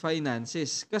behavior with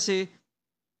finances. Kasi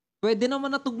pwede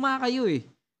naman natugma kayo eh.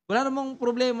 Wala namang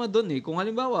problema dun eh. Kung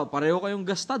halimbawa, pareho kayong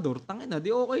gastador, tangina,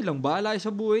 di okay lang. Bahala sa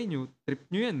buhay nyo. Trip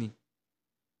nyo yan eh.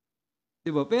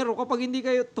 Diba? Pero kapag hindi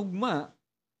kayo tugma,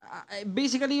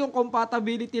 basically yung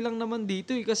compatibility lang naman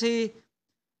dito eh. Kasi,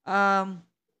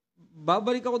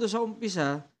 babalik ako doon sa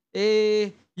umpisa,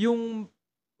 yung,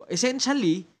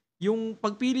 essentially, yung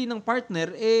pagpili ng partner,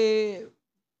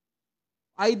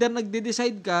 either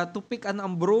nagde-decide ka to pick an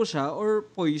ambrosia or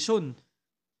poison.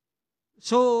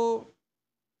 So,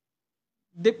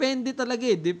 depende talaga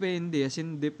eh. Depende. As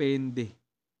in, depende.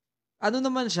 Ano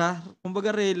naman siya? Kumbaga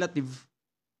relative.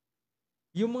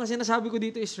 Yung mga sinasabi ko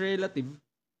dito is relative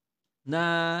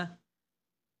na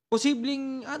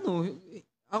posibleng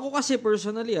ako kasi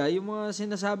personally yung mga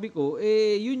sinasabi ko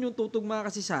yun yung tutugma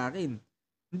kasi sa akin.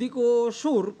 Hindi ko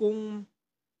sure kung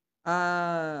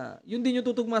yun din yung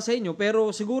tutugma sa inyo,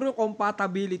 pero siguro yung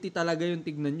compatibility talaga yung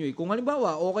tignan nyo eh. Kung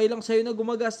halimbawa okay lang sa'yo na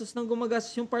gumagastos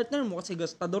yung partner mo kasi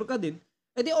gastador ka din,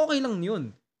 edi okay lang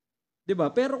yun. 'Di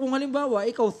ba? Pero kung halimbawa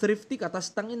ikaw thrifty ka,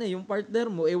 tas tangina yung partner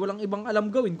mo walang ibang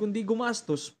alam gawin kundi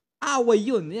gumastos, away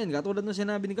yun. Yan, katulad ng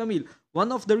sinabi ni Camille.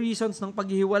 One of the reasons ng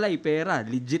paghihiwalay, pera.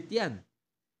 Legit yan.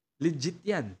 Legit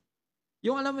yan.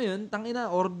 Yung alam mo yun,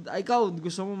 tangina, or ikaw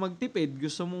gusto mo magtipid,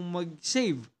 gusto mo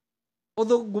mag-save.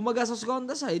 Although gumagastos ka on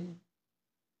the side,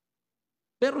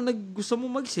 pero gusto mo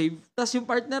mag-save, tas yung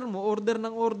partner mo order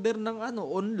ng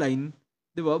online,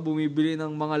 'di ba? Bumibili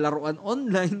ng mga laruan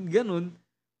online, ganun.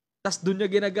 Tas doon niya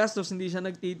ginagastos, hindi siya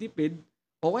nagtitipid.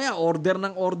 O kaya order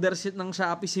ng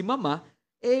Shopee si mama,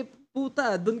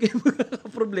 puta, doon kayo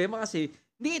magkakaproblema kasi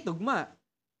hindi itugma.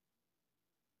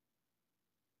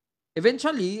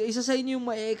 Eventually, isa sa inyo yung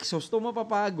ma-exhaust o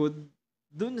mapapagod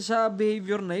doon sa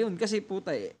behavior na yun. Kasi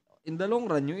puta, in the long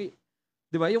run,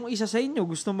 di ba, yung isa sa inyo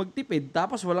gusto magtipid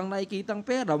tapos walang nakikitang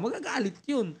pera, magagalit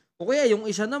yun. O kaya yung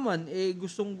isa naman,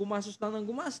 gustong gumastos lang ng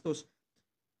gumastos.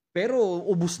 Pero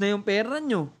ubus na yung pera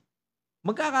nyo.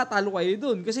 Magkakatalo kayo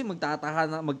doon kasi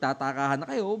magtatakahan na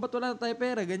kayo, ba't wala na tayo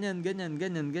pera, ganyan.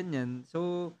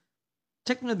 So,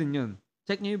 check nyo din yun.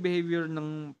 Check nyo yung behavior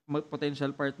ng potential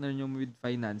partner nyo with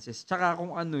finances. Tsaka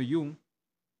kung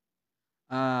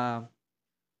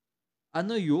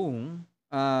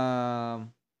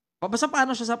basta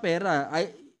paano siya sa pera.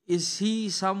 Is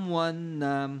he someone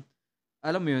na,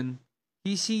 alam mo yun,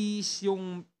 he sees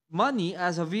yung money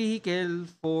as a vehicle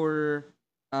for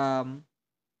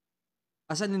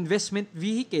as an investment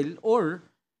vehicle, or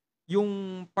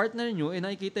yung partner nyo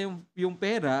nakikita yung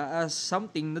pera as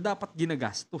something na dapat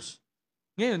ginagastos.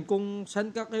 Ngayon, kung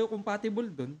saan ka kayo compatible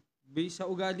dun, based sa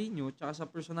ugali nyo tsaka sa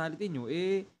personality nyo,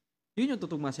 yun yung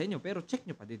tutugma sa inyo, pero check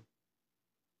nyo pa din.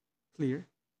 Clear?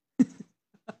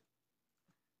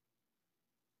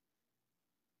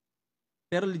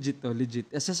 Pero legit to, legit.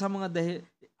 Isa sa mga dahil,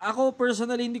 ako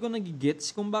personally hindi ko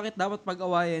nagigets kung bakit dapat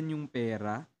pag-awayan yung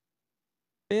pera.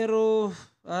 Pero,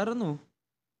 I don't know.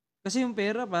 Kasi yung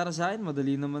pera, para sa akin,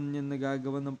 madali naman yan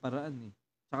nagagawa ng paraan eh.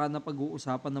 Tsaka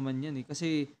napag-uusapan naman yan eh.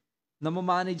 Kasi,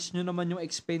 namamanage nyo naman yung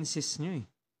expenses nyo eh.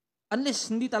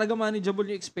 Unless, hindi talaga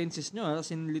manageable yung expenses nyo. As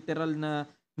in, literal na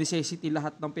necessity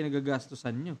lahat ng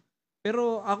pinagagastusan nyo.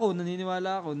 Pero ako,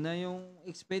 naniniwala ako na yung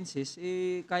expenses,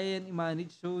 kaya yan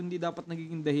i-manage. So, hindi dapat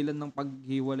nagiging dahilan ng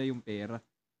paghiwala yung pera.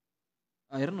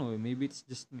 I don't know, maybe it's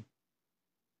just me.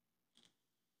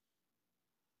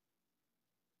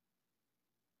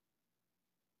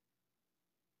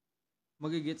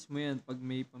 Magigets mo yan pag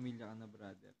may pamilya ka na,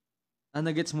 brother.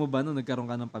 Nagets mo ba nung nagkaroon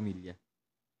ka ng pamilya?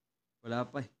 Wala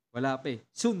pa eh. Wala pa eh.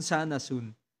 Soon sana, soon.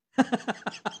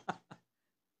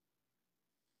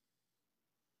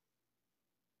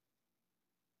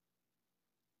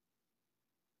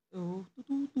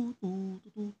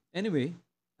 Anyway,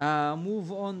 move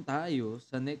on tayo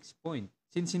sa next point.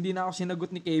 Since hindi na ako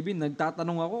sinagot ni Kevin,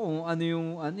 nagtatanong ako kung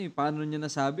paano niya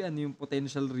nasabi, ano yung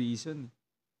potential reason.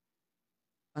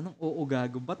 Anong oo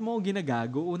gago? Ba't mo ako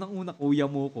ginagago? Unang-una, kuya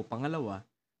mo ko. Pangalawa.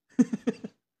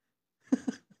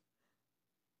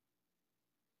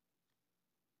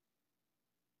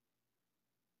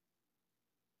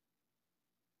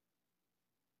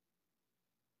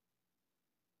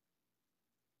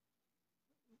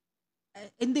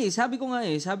 Hindi, sabi ko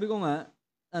nga,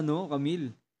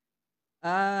 Camille,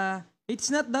 it's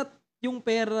not that yung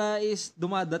pera is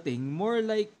dumadating, more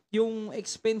like yung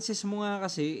expenses mo nga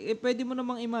kasi, pwede mo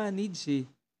namang i-manage eh.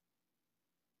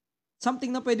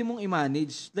 Something na pwede mong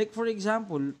i-manage. Like for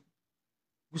example,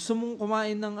 gusto mong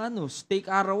kumain ng steak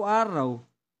araw-araw,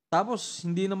 tapos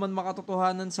hindi naman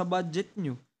makatotohanan sa budget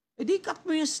nyo. Di cut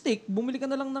mo yung steak, bumili ka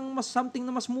na lang ng something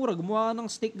na mas mura, gumawa ka ng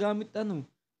steak gamit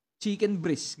chicken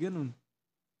breast, ganun.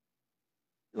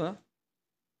 Diba?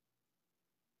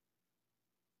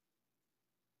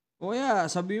 O kaya,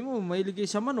 sabi mo, mahilig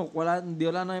sa manok, wala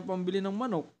na yung pambili ng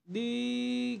manok,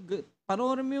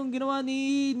 panoorin mo yung ginawa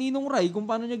ni Ninong Rai, kung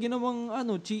paano niya ginawang,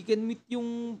 chicken meat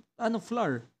yung,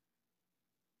 flour.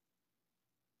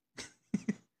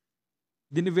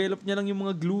 Dinevelop niya lang yung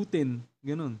mga gluten,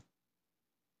 ganun.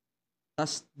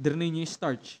 Tapos, drain niya yung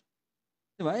starch.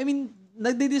 Diba? I mean,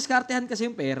 nagdidiskartehan kasi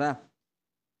yung pera.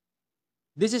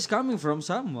 This is coming from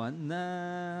someone na,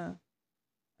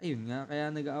 ayun nga, kaya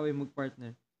nag-aaway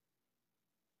mag-partner.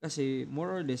 Kasi,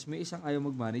 more or less, may isang ayaw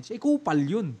mag-manage. Kupal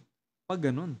yun.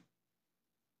 Pag ganun.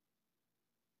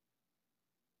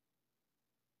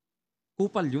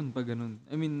 Kupal yun pag ganun.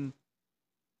 I mean,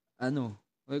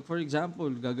 like for example,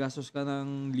 gagastos ka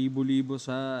ng libo-libo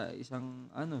sa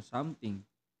isang, something.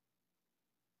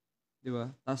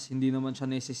 Diba? Tapos, hindi naman siya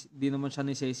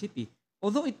necessity.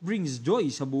 Although it brings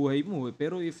joy sa buhay mo,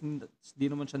 pero if hindi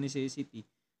naman siya necessity,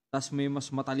 tas may mas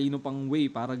matalino pang way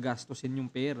para gastusin yung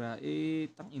pera,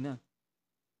 tangina.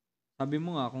 Sabi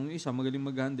mo nga, kung yung isa magaling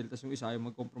mag-handle, tas yung isa ayaw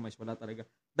mag-compromise, wala talaga.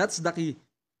 That's the key.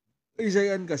 Isa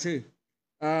yan kasi.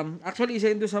 Actually,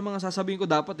 isa yun doon sa mga sasabihin ko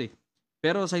dapat eh.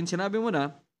 Pero sa sinabi mo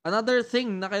na, another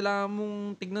thing na kailangan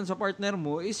mong tignan sa partner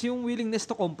mo is yung willingness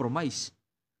to compromise.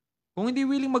 Kung hindi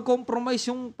willing mag-compromise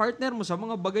yung partner mo sa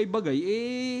mga bagay-bagay,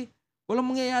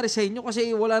 walang mangyayari sa inyo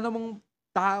kasi wala namang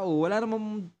tao,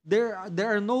 there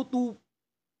are no two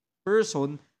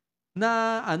person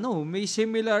na may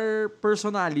similar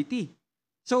personality.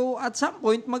 So at some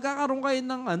point magkakaroon kayo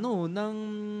ng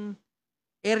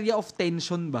area of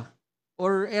tension ba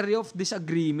or area of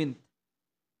disagreement.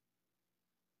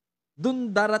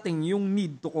 Doon darating yung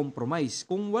need to compromise.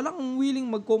 Kung walang willing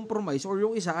mag-compromise or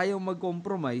yung isa ayaw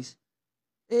mag-compromise,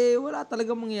 wala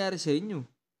talagang mangyayari sa inyo.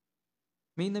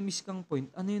 May na-miss kang point.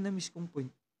 Ano yung na-miss kong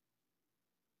point?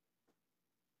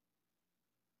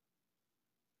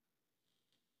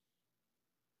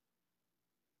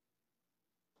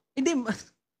 Hindi,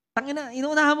 tangina,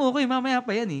 inuunahan mo ako mamaya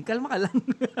pa yan eh. Kalma ka lang.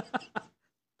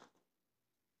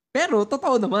 Pero,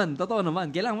 totoo naman.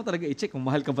 Kailangan mo talaga i-check kung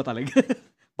mahal ka ba talaga.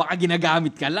 Baka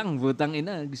ginagamit ka lang. Butang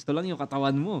ina, gusto lang yung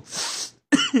katawan mo.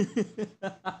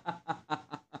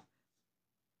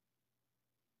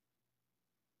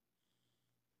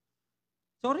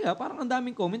 Sorry parang ang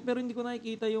daming comment pero hindi ko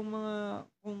nakikita yung mga,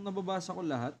 kung nababasa ko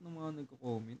lahat ng mga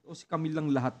nagko-comment. O si Camille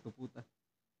lang lahat to, puta.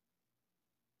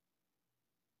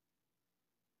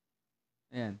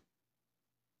 Ayan.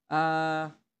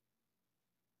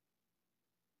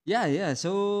 Yeah.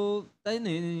 So, tayo na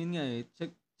yun nga eh.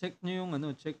 Check nyo yung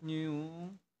check nyo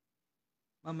yung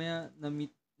mamaya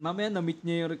na-meet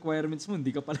niya yung requirements mo,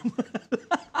 hindi ka pala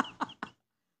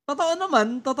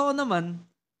Totoo naman.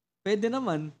 Pwede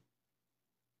naman.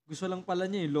 Gusto lang pala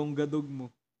niya yung longgadog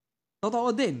mo.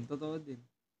 Totoo din.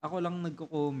 Ako lang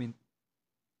nagko-comment.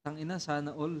 Tangina,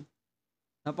 sana all.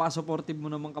 Napaka-supportive mo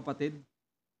naman, kapatid.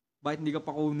 Bakit hindi ka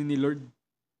pa kunin ni Lord?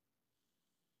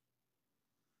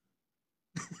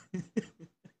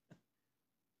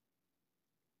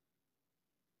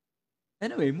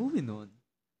 Anyway, moving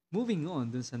on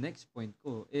dun sa next point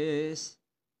ko is,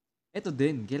 eto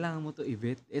din, kailangan mo to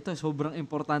i-vet. Ito, sobrang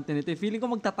importante nito. Feeling ko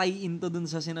magtatay-in to dun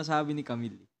sa sinasabi ni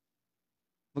Camille.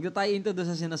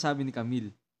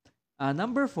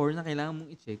 Number 4 na kailangan mong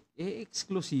i-check,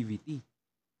 exclusivity.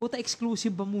 Puta,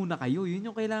 exclusive ba muna kayo? Yun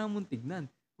yung kailangan mong tignan.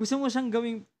 Gusto mo siyang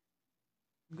gawing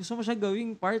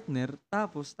partner,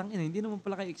 tapos, tangina, hindi naman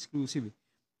pala kayo exclusive.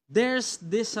 There's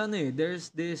this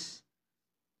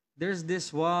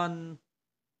one,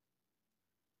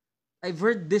 I've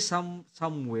heard this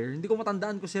somewhere. Hindi ko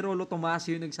matandaan kung si Rolo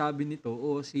Tomasio yung nagsabi nito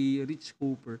o si Rich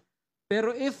Cooper.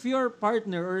 Pero if your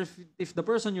partner or if the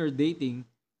person you're dating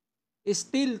is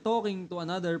still talking to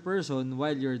another person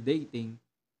while you're dating,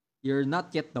 you're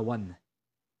not yet the one.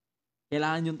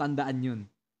 Kailangan yung tandaan yun.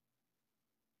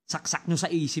 Saksak nyo sa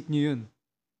isip nyo yun.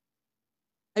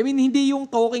 I mean, hindi yung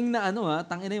talking na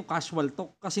tangina yung casual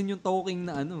talk. Kasi yung talking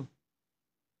na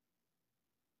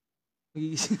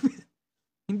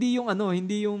hindi yung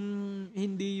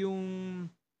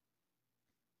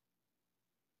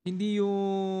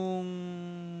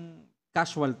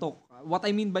casual talk. What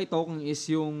I mean by talking is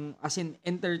yung, as in,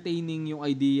 entertaining yung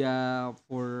idea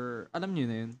for, alam nyo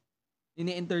na yun,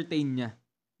 ini-entertain niya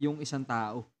yung isang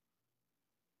tao.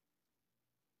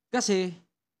 Kasi,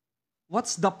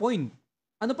 what's the point?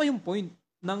 Ano pa yung point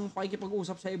ng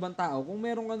pakikipag-usap sa ibang tao kung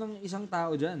meron ka ng isang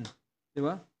tao dyan?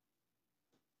 Diba?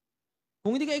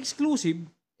 Kung hindi ka exclusive,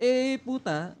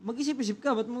 puta, mag-isip-isip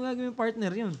ka, ba't mo gagawin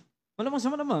partner yun? Malamang sa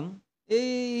malamang,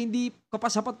 hindi ka pa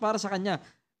sapat para sa kanya.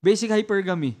 Basic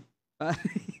hypergamy.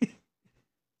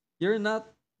 You're not,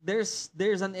 there's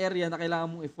an area na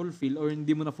kailangan mong i-fulfill or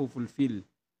hindi mo na fulfill.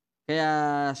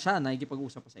 Kaya siya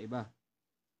nakikipag-usap pa sa iba.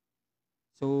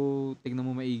 So, tignan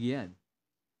mo maigi yan.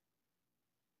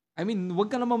 I mean,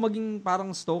 wag ka naman maging parang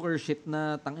stalker shit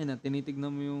na tangina, tinitignan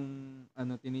mo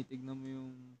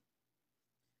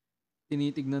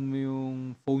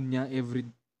yung phone niya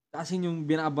kasi yung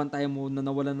binabantayan mo na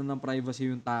nawalan na ng privacy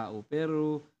yung tao.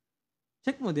 Pero,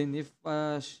 check mo din if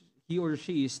he or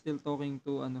she is still talking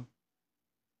to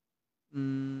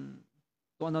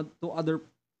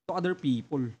other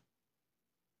people.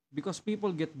 Because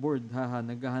people get bored,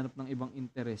 naghahanap ng ibang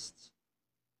interests.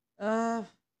 I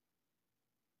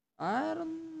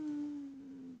don't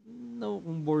know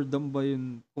kung boredom ba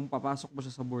yun, kung papasok ba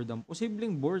siya sa boredom.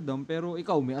 Posibleng boredom, pero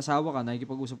ikaw, may asawa ka,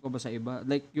 nakikipag-usap ka ba sa iba?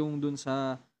 Like dun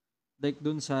sa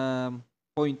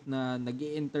point na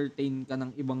nag-i-entertain ka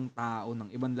ng ibang tao,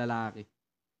 ng ibang lalaki.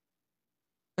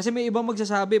 Kasi may ibang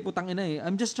magsasabi, putang ina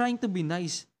I'm just trying to be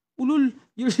nice. Ulul,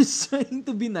 you're just trying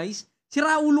to be nice?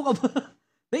 Sira ulo ka ba?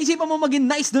 Naisipan mo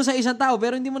maging nice doon sa isang tao,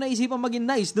 pero hindi mo naisipan maging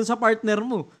nice doon sa partner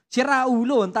mo. Sira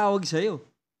ulo ang tawag sa'yo.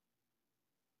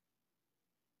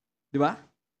 Di ba?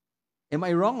 Am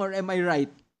I wrong or am I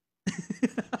right?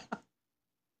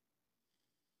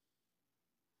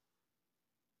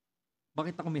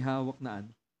 Bakit ako may hawak na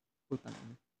putang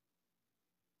ina.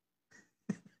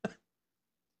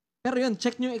 Pero yun,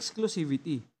 check nyo yung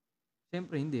exclusivity.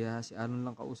 Siyempre, hindi si Aaron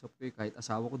lang kausap ko kahit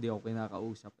asawa ko, di ako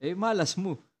kinakausap. Malas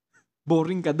mo.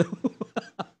 Boring ka daw.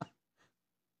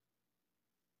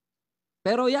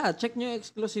 Pero check nyo yung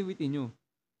exclusivity nyo.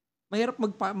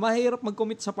 Mahirap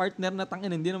mag-commit sa partner na tangin,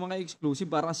 hindi naman kayo exclusive,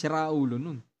 parang sira ulo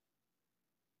nun.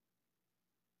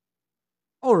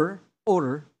 Or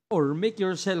make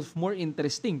yourself more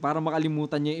interesting para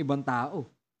makalimutan niyo yung ibang tao.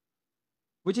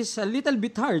 Which is a little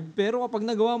bit hard, pero kapag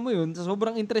nagawa mo yun, sa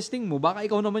sobrang interesting mo, baka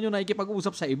ikaw naman yung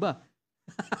nakikipag-usap sa iba.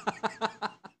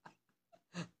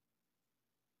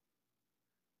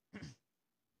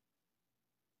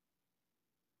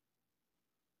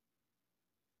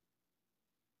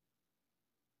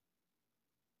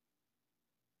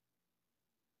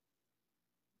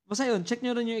 Basta yun, check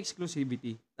nyo rin yung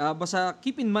exclusivity. Basta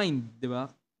keep in mind, di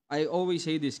ba? I always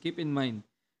say this, keep in mind,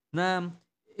 na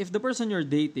if the person you're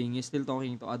dating is still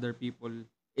talking to other people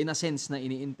in a sense na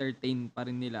ini-entertain pa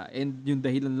rin nila and yung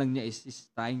dahilan lang niya is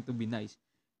trying to be nice.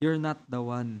 You're not the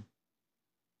one.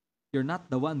 You're not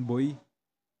the one, boy.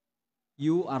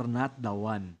 You are not the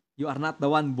one. You are not the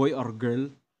one, boy or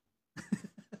girl.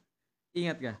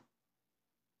 Ingat ka.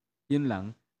 Yun lang.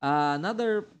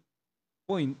 Another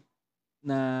point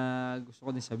na gusto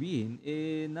ko din sabihin,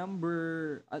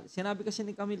 sinabi kasi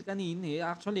ni Camille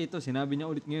kanina, actually ito, sinabi niya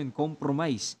ulit ngayon,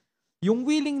 compromise. Yung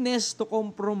willingness to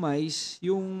compromise,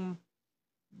 yung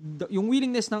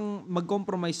willingness ng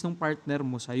mag-compromise ng partner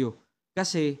mo sa'yo.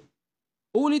 Kasi,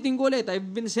 ulitin ko ulit,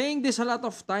 I've been saying this a lot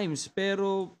of times,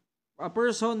 pero a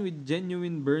person with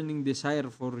genuine burning desire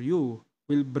for you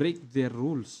will break their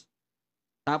rules.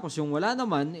 Tapos yung wala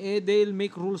naman, they'll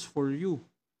make rules for you.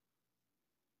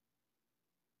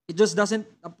 It just doesn't,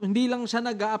 hindi lang siya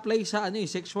nag-a-apply sa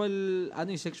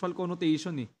sexual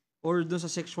connotation or doon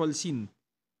sa sexual scene.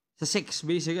 Sa sex,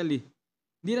 basically.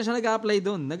 Hindi na siya nag-a-apply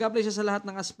doon. Nag-a-apply siya sa lahat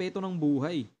ng aspeto ng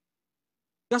buhay.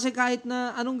 Kasi kahit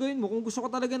na anong gawin mo, kung gusto ko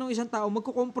talaga ng isang tao,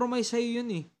 magko-compromise sa'yo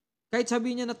yun Kahit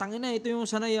sabihin niya na, tangina, ito yung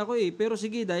sanay ako pero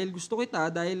sige, dahil gusto kita,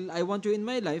 dahil I want you in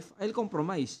my life, I'll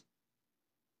compromise.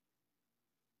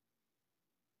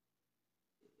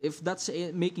 If that's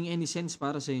making any sense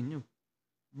para sa inyo.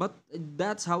 But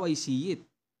that's how I see it.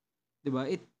 Diba?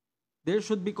 There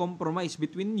should be compromise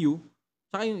between you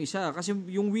saka yung isa. Kasi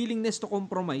yung willingness to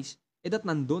compromise, that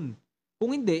nandun.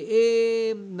 Kung hindi,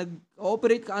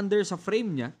 nag-operate ka under sa frame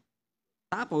niya,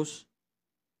 tapos,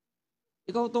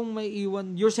 ikaw tong may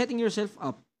iwan, you're setting yourself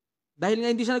up. Dahil nga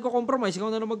hindi siya nagko-compromise, ikaw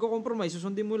na lang magko-compromise,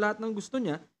 susundin mo lahat ng gusto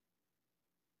niya,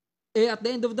 at the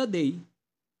end of the day,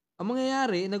 ang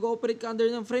mangyayari, nag-operate ka under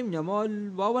ng frame niya,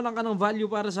 mawawalan ka ng value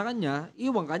para sa kanya,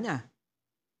 iwan ka niya.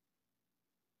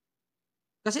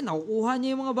 Kasi nakukuha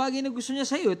niya yung mga bagay na gusto niya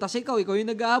sa'yo, tapos ikaw yung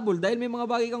nag-ahabol dahil may mga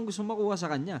bagay kang gusto makuha sa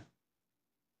kanya.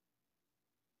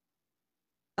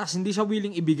 Tapos hindi siya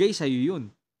willing ibigay sa'yo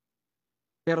yun.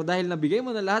 Pero dahil nabigay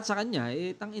mo na lahat sa kanya,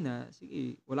 tangina,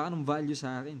 sige, wala ka ng value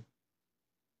sa akin.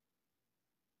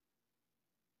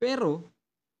 Pero,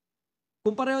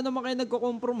 kung pareho naman kayo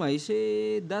nagko-compromise,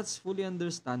 that's fully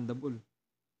understandable.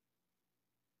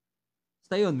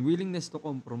 Basta yun, willingness to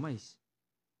compromise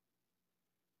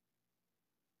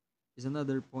is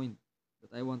another point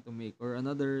that I want to make, or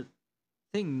another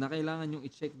thing na kailangan nyong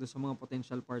i-check do sa mga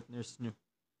potential partners nyo.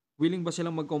 Willing ba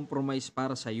silang mag-compromise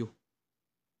para sa'yo?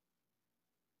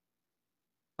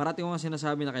 Parating ko nga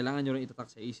sinasabi na kailangan nyo rin itatak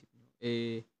sa isip nyo.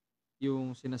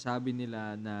 Yung sinasabi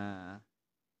nila na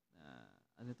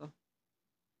ano to?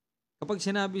 Kapag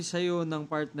sinabi sa'yo ng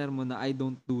partner mo na I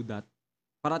don't do that,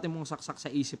 parating mong saksak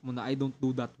sa isip mo na I don't do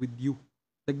that with you.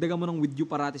 Dagdagan mo ng with you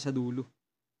parati sa dulo.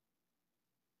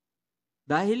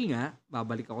 Dahil nga,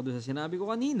 babalik ako doon sa sinabi ko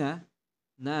kanina,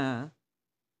 na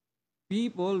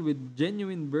people with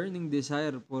genuine burning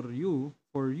desire for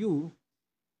you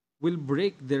will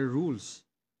break their rules.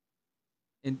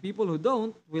 And people who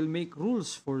don't will make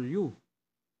rules for you.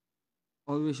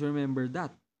 Always remember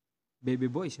that, baby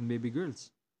boys and baby girls.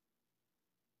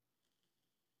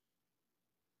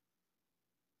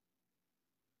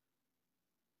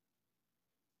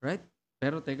 Right?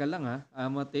 Pero teka lang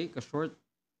I'm gonna take a short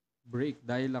break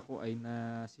dahil ako ay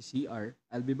na si CR.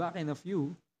 I'll be back in a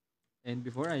few. And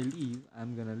before I leave,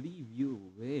 I'm gonna leave you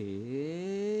with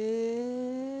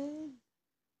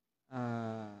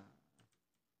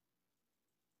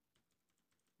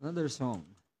another song.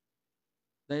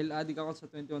 Dahil adik ako sa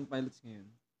 21 Pilots ngayon.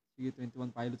 Sige, 21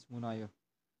 Pilots muna kayo.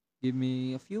 Give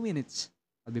me a few minutes.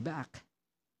 I'll be back.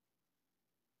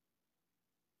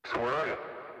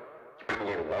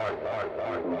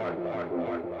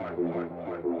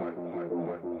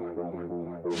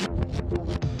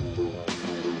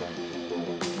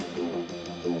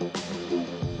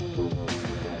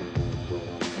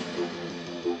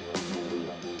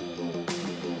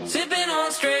 Sipping on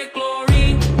straight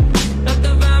glory, let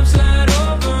the vibe slide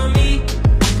over me.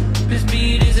 This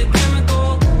beat is a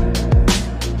chemical,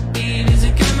 beat is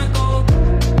a chemical.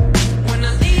 When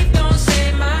I leave, don't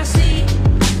save my seat.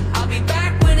 I'll be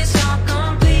back when it's all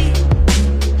complete.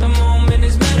 The moment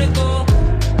is medical,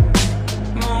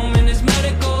 moment is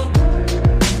medical.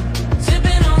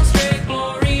 Sipping on straight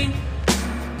glory,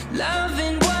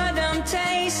 loving what I'm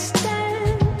tasting.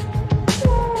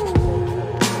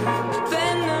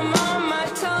 Venom on my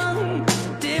tongue.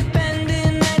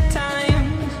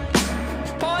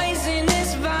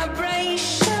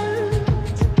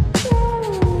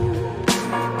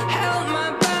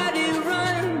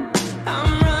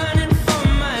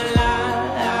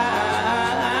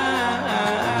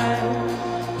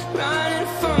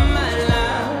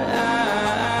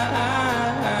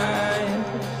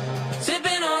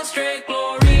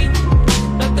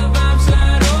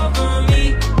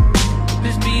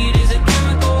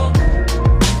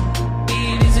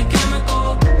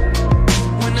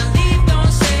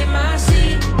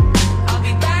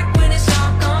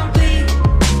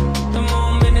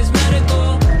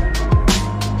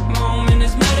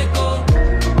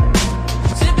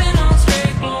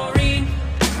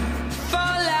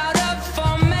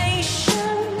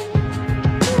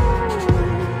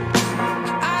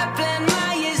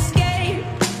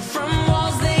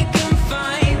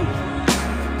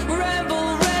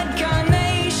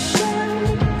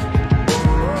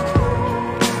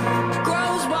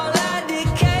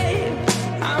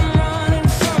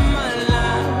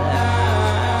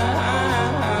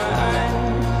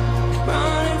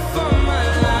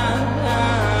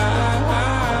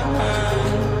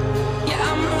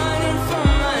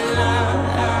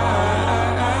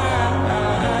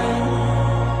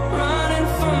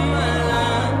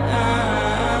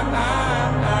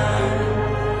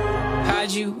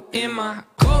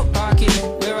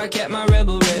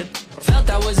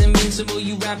 impossible,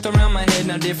 you wrapped around my head.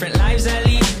 Now different lives I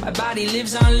lead, my body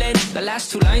lives on lead. The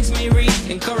last two lines may read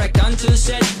incorrect until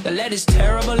said. The lead is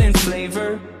terrible in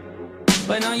flavor,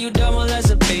 but now you double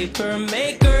as a paper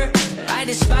maker. I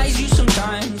despise you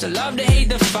sometimes, I love to hate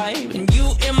the fight, and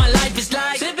you in my life is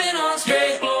like sipping on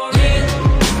straight chlorine.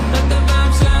 Let the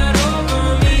vibe slide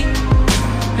over me.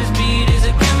 This beat is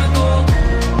a chemical.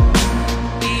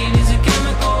 Beat is a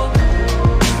chemical.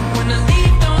 When I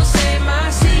leave, don't save my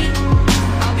seat.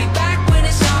 I'll be back when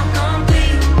it's all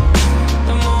complete.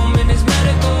 The moment is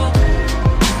medical.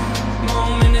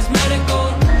 Moment is medical.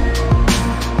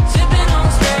 Sipping on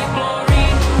straight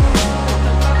chlorine.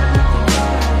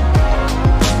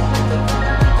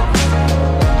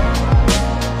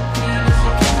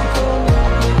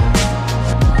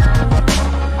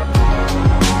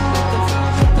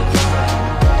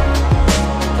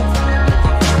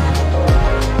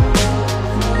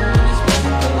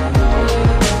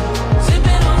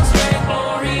 Sipping on straight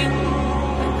chlorine.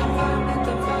 Let the vibe, let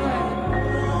the vibe,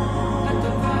 let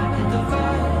the vibe, let the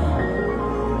vibe.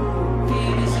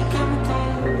 Beat is a chemical,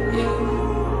 yeah.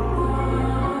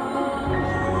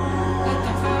 Let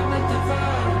the vibe, let the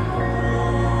vibe,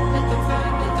 let the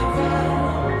vibe, let the vibe.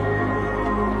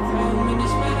 Moment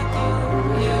is medical,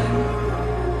 yeah.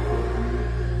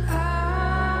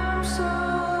 I'm so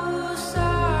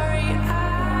sorry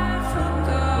I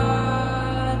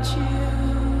forgot you.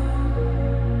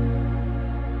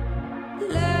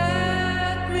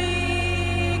 Let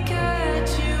me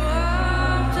catch you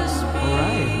up to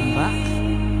Alright, I'm back.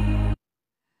 speed.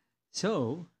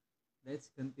 So, let's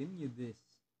continue this.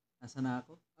 Nasa na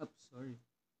ako? Sorry.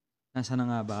 Nasa na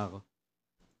nga ba ako?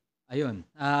 Ayun.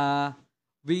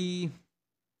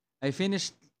 I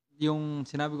finished yung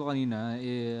sinabi ko kanina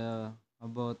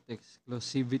about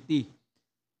exclusivity.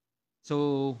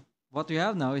 So, what we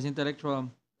have now is intellectual,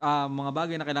 mga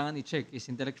bagay na kailangan i-check is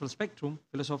intellectual spectrum,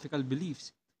 philosophical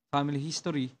beliefs, family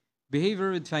history,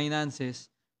 behavior with finances,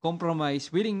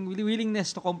 compromise,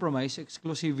 willingness to compromise,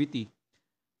 exclusivity.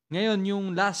 Ngayon,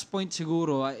 yung last point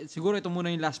siguro ito muna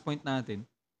yung last point natin,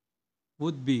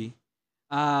 would be,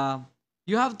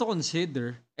 you have to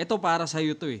consider, ito para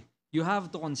sa'yo to you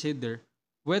have to consider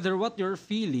whether what you're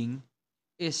feeling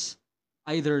is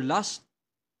either lust,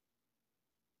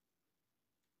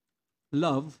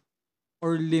 love,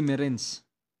 or limerence.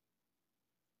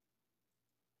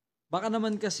 Baka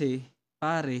naman kasi,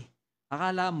 pare,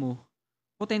 akala mo,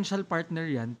 potential partner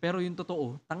yan, pero yung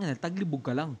totoo, tangina, taglibog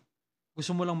ka lang.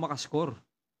 Gusto mo lang makascore.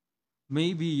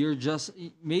 Maybe you're just,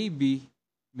 maybe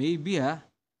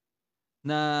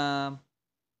na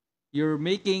you're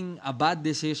making a bad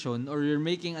decision or you're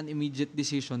making an immediate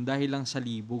decision dahil lang sa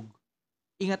libog.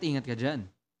 Ingat-ingat ka dyan.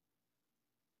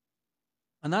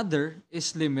 Another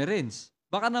is limerence.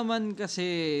 Baka naman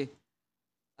kasi,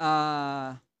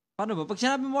 paano ba? Pag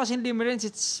sinabi mo kasi limerence,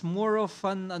 it's more of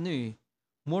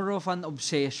an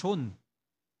obsession.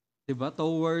 Diba?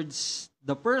 Towards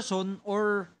the person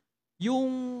or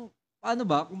yung,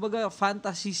 kumbaga,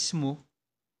 fantasies mo.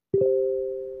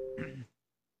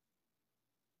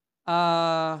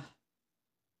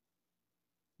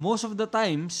 Most of the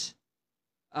times,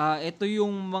 ito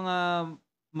yung mga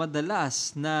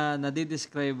madalas na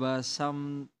nade-describe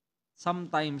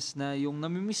sometimes na yung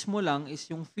namimiss mo lang is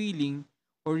yung feeling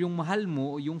or yung mahal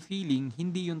mo o yung feeling,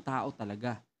 hindi yung tao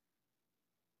talaga.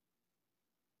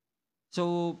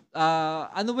 So,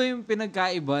 ano ba yung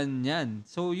pinagkaiba niyan?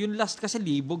 So, yung last kasi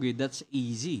libog that's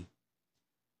easy.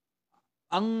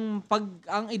 Ang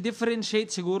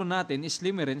i-differentiate siguro natin is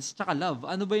limerence tsaka love.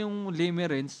 Ano ba yung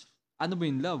limerence? Ano ba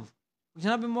yung love? Pag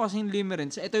sinabi mo kasi yung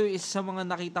limerence, ito yung isa sa mga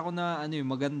nakita ko na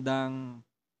magandang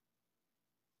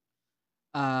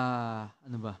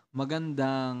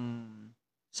magandang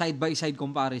side-by-side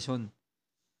comparison.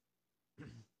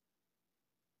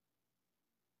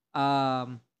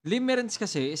 Limerence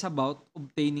kasi is about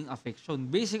obtaining affection.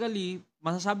 Basically,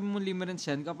 masasabi mo limerence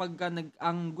yan kapag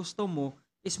ang gusto mo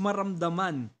is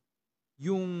maramdaman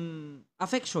yung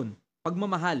affection,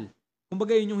 pagmamahal.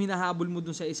 Kumbaga yun yung hinahabol mo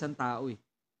dun sa isang tao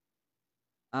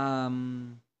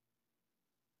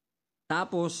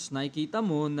Tapos, nakikita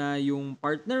mo na yung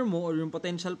partner mo or yung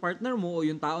potential partner mo o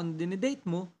yung tao na dinidate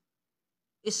mo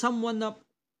is someone na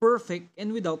perfect and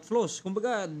without flaws.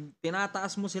 Kumbaga,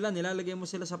 tinataas mo sila, nilalagay mo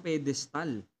sila sa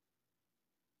pedestal.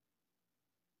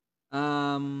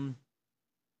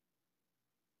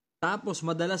 Tapos,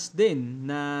 madalas din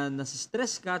na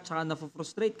nasistress ka tsaka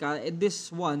na-frustrate ka. And this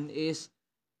one is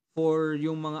for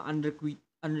yung mga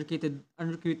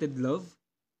unrequited love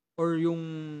or yung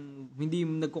hindi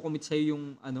nagko-commit sa'yo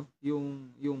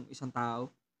yung isang tao.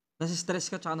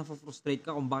 Nasistress ka tsaka na-frustrate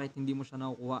ka kung bakit hindi mo siya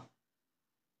nakukuha.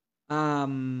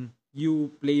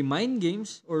 you play mind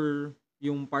games or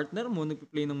yung partner mo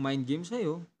nagpe-play ng mind games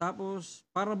sa'yo, tapos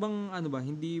para bang ano ba,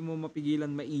 hindi mo mapigilan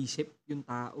maisip yung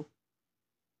tao.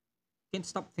 Can't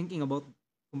stop thinking about,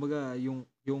 kumbaga, yung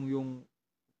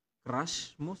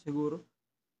crush mo siguro.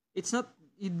 It's not,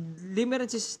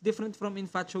 limerence is different from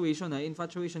infatuation.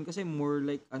 Infatuation kasi more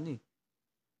like,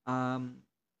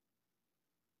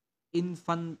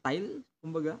 infantile,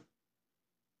 kumbaga.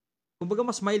 Kumbaga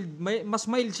mas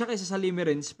mild siya kaysa sa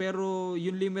limerence, pero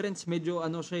yung limerence medyo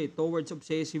siya towards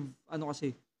obsessive,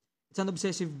 it's an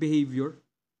obsessive behavior.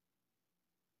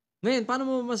 Ngayon, paano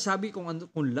mo masasabi kung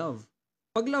love?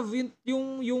 Pag love,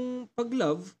 yung pag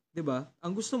love, 'di ba?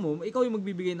 Ang gusto mo, ikaw yung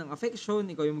magbibigay ng affection,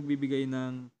 ikaw yung magbibigay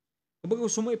ng, kumbaga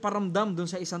gusto mo iparamdam doon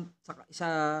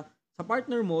sa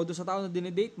partner mo, doon sa tao na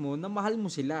dinedate mo, na mahal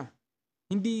mo sila.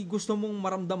 Hindi gusto mong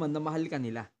maramdaman na mahal ka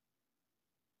nila.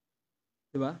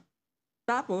 'Di ba?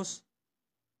 Tapos,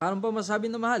 paano pa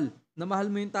masabi na mahal? Na mahal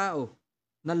mo yung tao.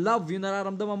 Na love yung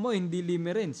nararamdaman mo, hindi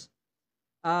limerence.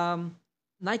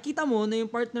 Nakikita mo na yung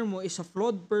partner mo is a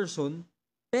flawed person,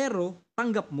 pero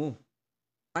tanggap mo.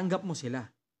 Tanggap mo sila.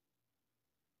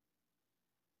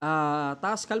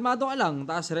 Tapos kalmado ka lang,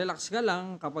 tapos relax ka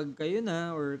lang kapag kayo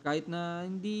na, or kahit na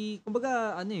hindi,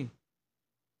 kumbaga,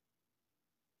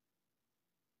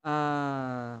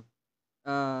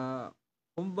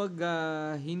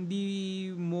 kumbaga,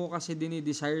 hindi mo kasi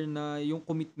dinidesire na yung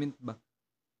commitment ba.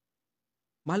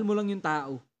 Mahal mo lang yung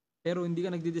tao, pero hindi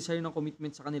ka nagdi-desire ng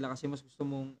commitment sa kanila kasi mas gusto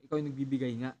mong ikaw yung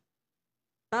nagbibigay nga.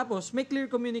 Tapos, may clear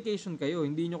communication kayo.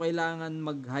 Hindi nyo kailangan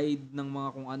mag-hide ng mga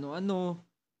kung ano-ano,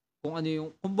 kung ano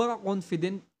yung, kumbaga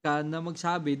confident ka na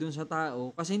magsabi dun sa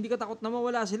tao kasi hindi ka takot na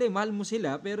mawala sila. Mahal mo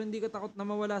sila, pero hindi ka takot na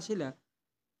mawala sila.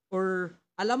 Or,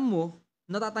 alam mo,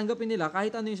 natatanggapin nila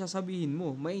kahit ano yung sasabihin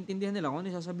mo. Maiintindihan nila kung ano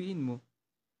yung sasabihin mo.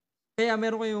 Kaya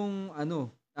meron kayong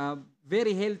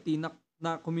very healthy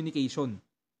na communication.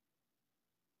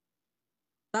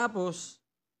 Tapos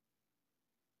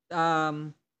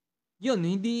yun,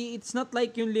 it's not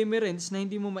like yung limerence na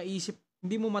hindi mo maisip,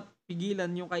 hindi mo mapigilan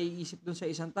yung kaiisip dun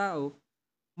sa isang tao.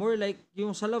 More like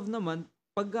yung sa love naman,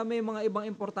 pag may mga ibang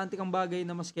importante kang bagay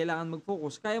na mas kailangan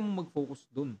mag-focus, kaya mo mag-focus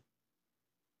dun.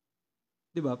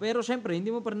 'Di ba? Pero syempre, hindi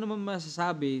mo pa rin naman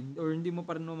masasabi or hindi mo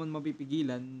pa rin naman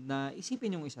mapipigilan na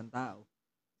isipin yung isang tao.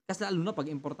 Kasi lalo na pag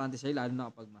importante sa'yo, lalo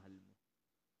na kapag mahal mo.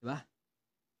 'Di ba?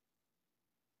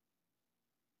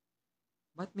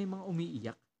 Ba't may mga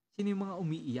umiiyak? Sino yung mga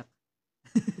umiiyak?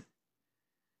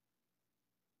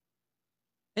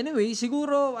 Anyway,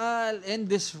 siguro I'll end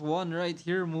this one right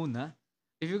here muna.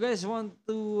 If you guys want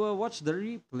to watch the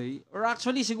replay, or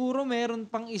actually siguro meron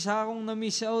pang isa akong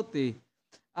na-miss out eh.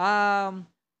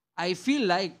 I feel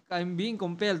like I'm being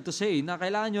compelled to say na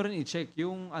kailangan nyo rin i-check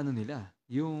yung nila,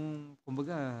 yung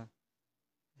kumbaga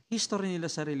history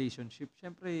nila sa relationship.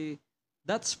 Syempre,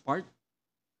 that's part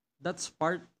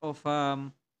of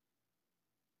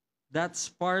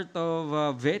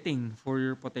vetting for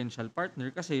your potential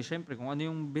partner kasi syempre kung ano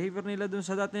yung behavior nila dun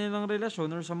sa dati nilang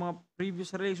relasyon or sa mga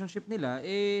previous relationship nila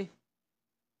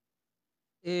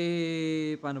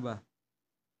paano ba?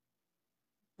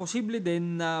 Posible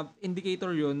din na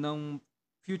indicator yon ng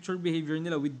future behavior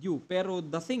nila with you. Pero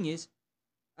the thing is,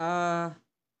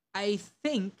 I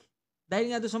think,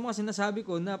 dahil nga doon sa mga sinasabi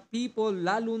ko, na people,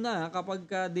 lalo na kapag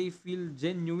they feel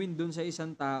genuine doon sa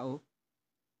isang tao,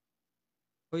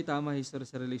 hoy, tama, history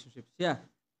sa relationships. Yeah.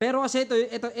 Pero kasi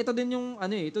ito din yung,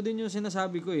 ito din yung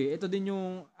sinasabi ko eh. Ito din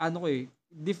yung,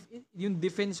 yung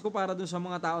defense ko para doon sa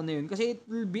mga tao na yun. Kasi it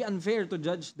will be unfair to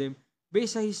judge them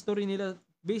based sa history nila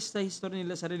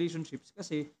sa relationships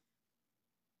kasi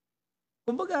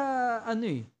kumbaga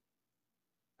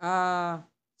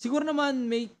siguro naman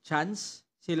may chance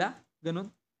sila ganun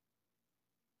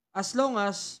as long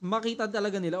as makita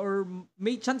talaga nila or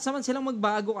may chance naman silang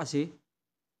magbago kasi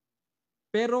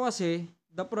pero kasi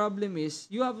the problem is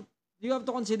you have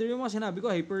to consider yung mga sinabi ko,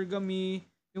 hypergamy,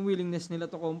 yung willingness nila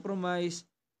to compromise,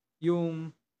 yung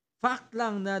fact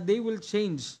lang na they will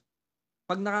change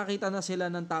pag nakakita na sila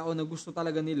ng tao na gusto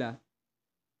talaga nila.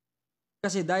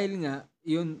 Kasi dahil nga,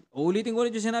 yun, ulitin ko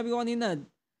rin yung sinabi ko kanina,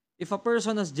 if a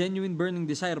person has genuine burning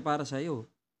desire para sa'yo,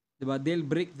 diba, they'll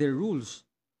break their rules.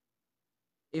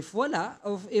 If wala,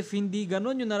 if hindi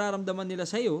ganon yung nararamdaman nila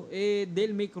sa'yo,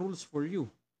 they'll make rules for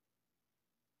you.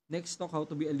 Next talk, how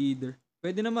to be a leader.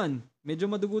 Pwede naman, medyo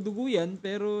madugo-dugo yan,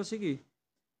 pero sige.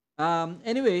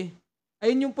 Anyway,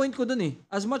 ayun yung point ko dun eh.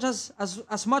 As much as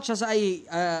I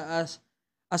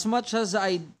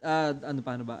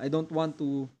don't want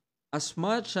to, as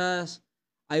much as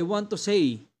I want to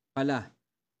say pala,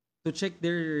 to check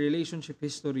their relationship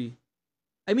history.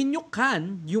 I mean,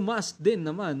 you must din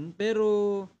naman,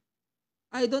 pero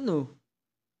I don't know.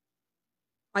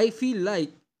 I feel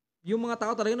like, yung mga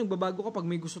tao talaga nagbabago kapag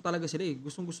may gusto talaga sila eh.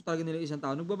 Gustong-gusto talaga nila isang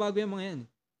tao. Nagbabago yung mga yan.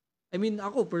 I mean,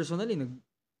 ako personally,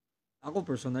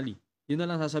 yun na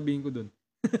lang sasabihin ko dun.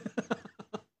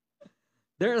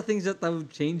 There are things that have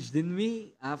changed in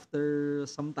me after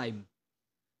some time.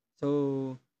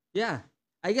 So, yeah.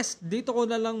 I guess dito ko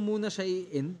na lang muna siya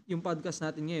i-end yung podcast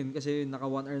natin ngayon kasi naka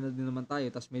 1 hour na din naman tayo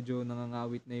tapos medyo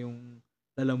nangangawit na yung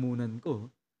lalamunan ko.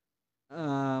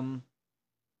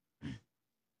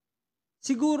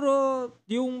 Siguro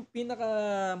yung pinaka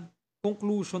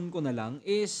conclusion ko na lang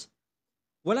is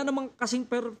wala namang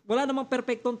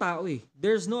perpektong tao eh.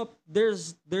 There's no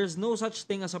such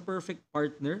thing as a perfect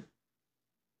partner.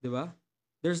 'Di ba?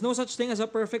 There's no such thing as a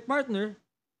perfect partner,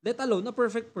 let alone a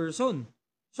perfect person.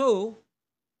 So,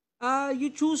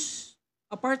 you choose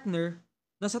a partner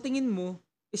na sa tingin mo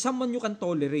is someone you can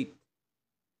tolerate.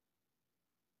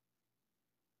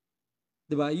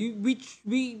 'Di ba?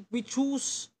 We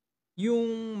choose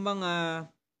yung mga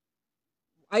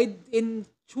in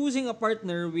choosing a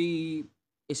partner, we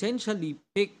essentially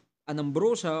pick an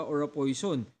ambrosia or a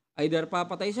poison. Either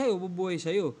papatay sa'yo, bubuhay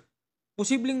sa'yo.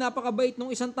 Posibleng napakabait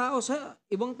ng isang tao sa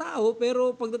ibang tao,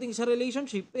 pero pagdating sa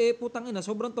relationship, putang ina,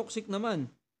 sobrang toxic naman.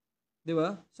 'Di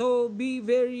ba? So, be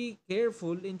very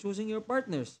careful in choosing your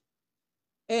partners.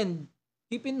 And,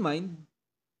 keep in mind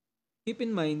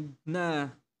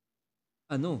na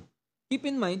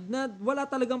wala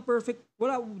talagang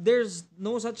there's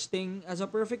no such thing as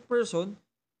a perfect person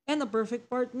and a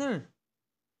perfect partner.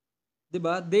 'Di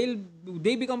ba?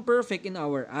 They become perfect in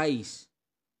our eyes.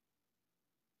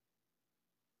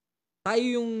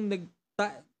 Tayo yung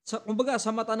kumbaga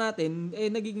sa mata natin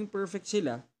nagiging perfect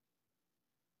sila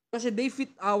kasi they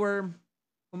fit our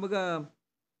kumbaga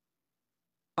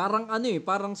parang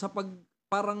parang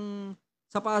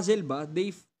sa puzzle ba, they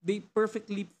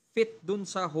perfectly fit dun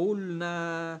sa hole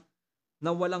na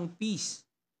walang piece.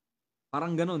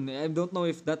 Parang ganun. I don't know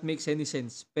if that makes any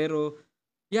sense. Pero,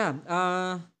 yeah,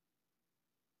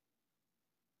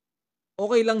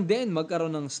 okay lang din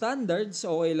magkaroon ng standards.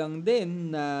 Okay lang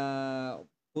din na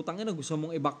putang ina, gusto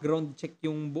mong i-background check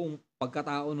yung buong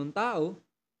pagkatao ng tao.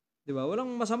 'Di ba?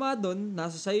 Walang masama doon.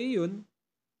 Nasa sayo yun.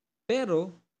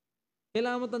 Pero,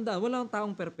 kailangan mo tandaan, walang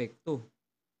taong perpekto.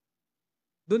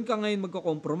 Doon ka ngayon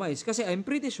magko-compromise. Kasi I'm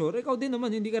pretty sure, ikaw din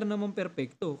naman, hindi ka rin naman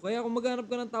perpekto. Kaya kung maghanap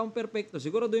ka ng taong perpekto,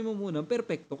 siguraduhin mo muna,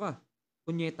 perpekto ka.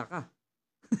 Punyeta ka.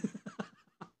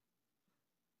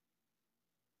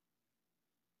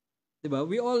 Diba?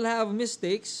 We all have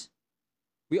mistakes.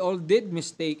 We all did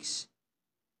mistakes.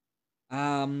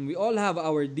 We all have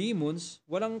our demons.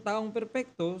 Walang taong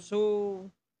perpekto. So,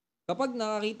 kapag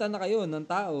nakakita na kayo ng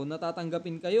tao,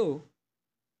 natatanggapin kayo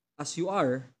as you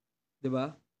are,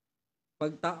 diba?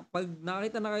 Pag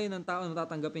nakita na kayo ng tao na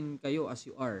tatanggapin kayo as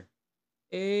you are,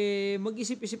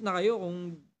 mag-isip-isip na kayo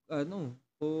kung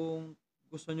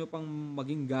gusto nyo pang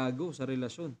maging gago sa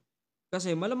relasyon.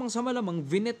 Kasi malamang sa malamang,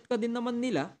 vinet ka din naman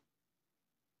nila.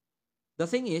 The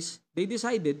thing is, they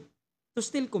decided to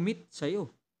still commit sa'yo.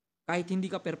 Kahit hindi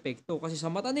ka perpekto. Kasi sa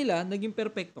mata nila, naging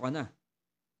perpekto ka na.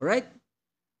 Alright?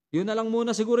 Yun na lang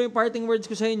muna siguro yung parting words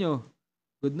ko sa inyo.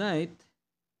 Good night.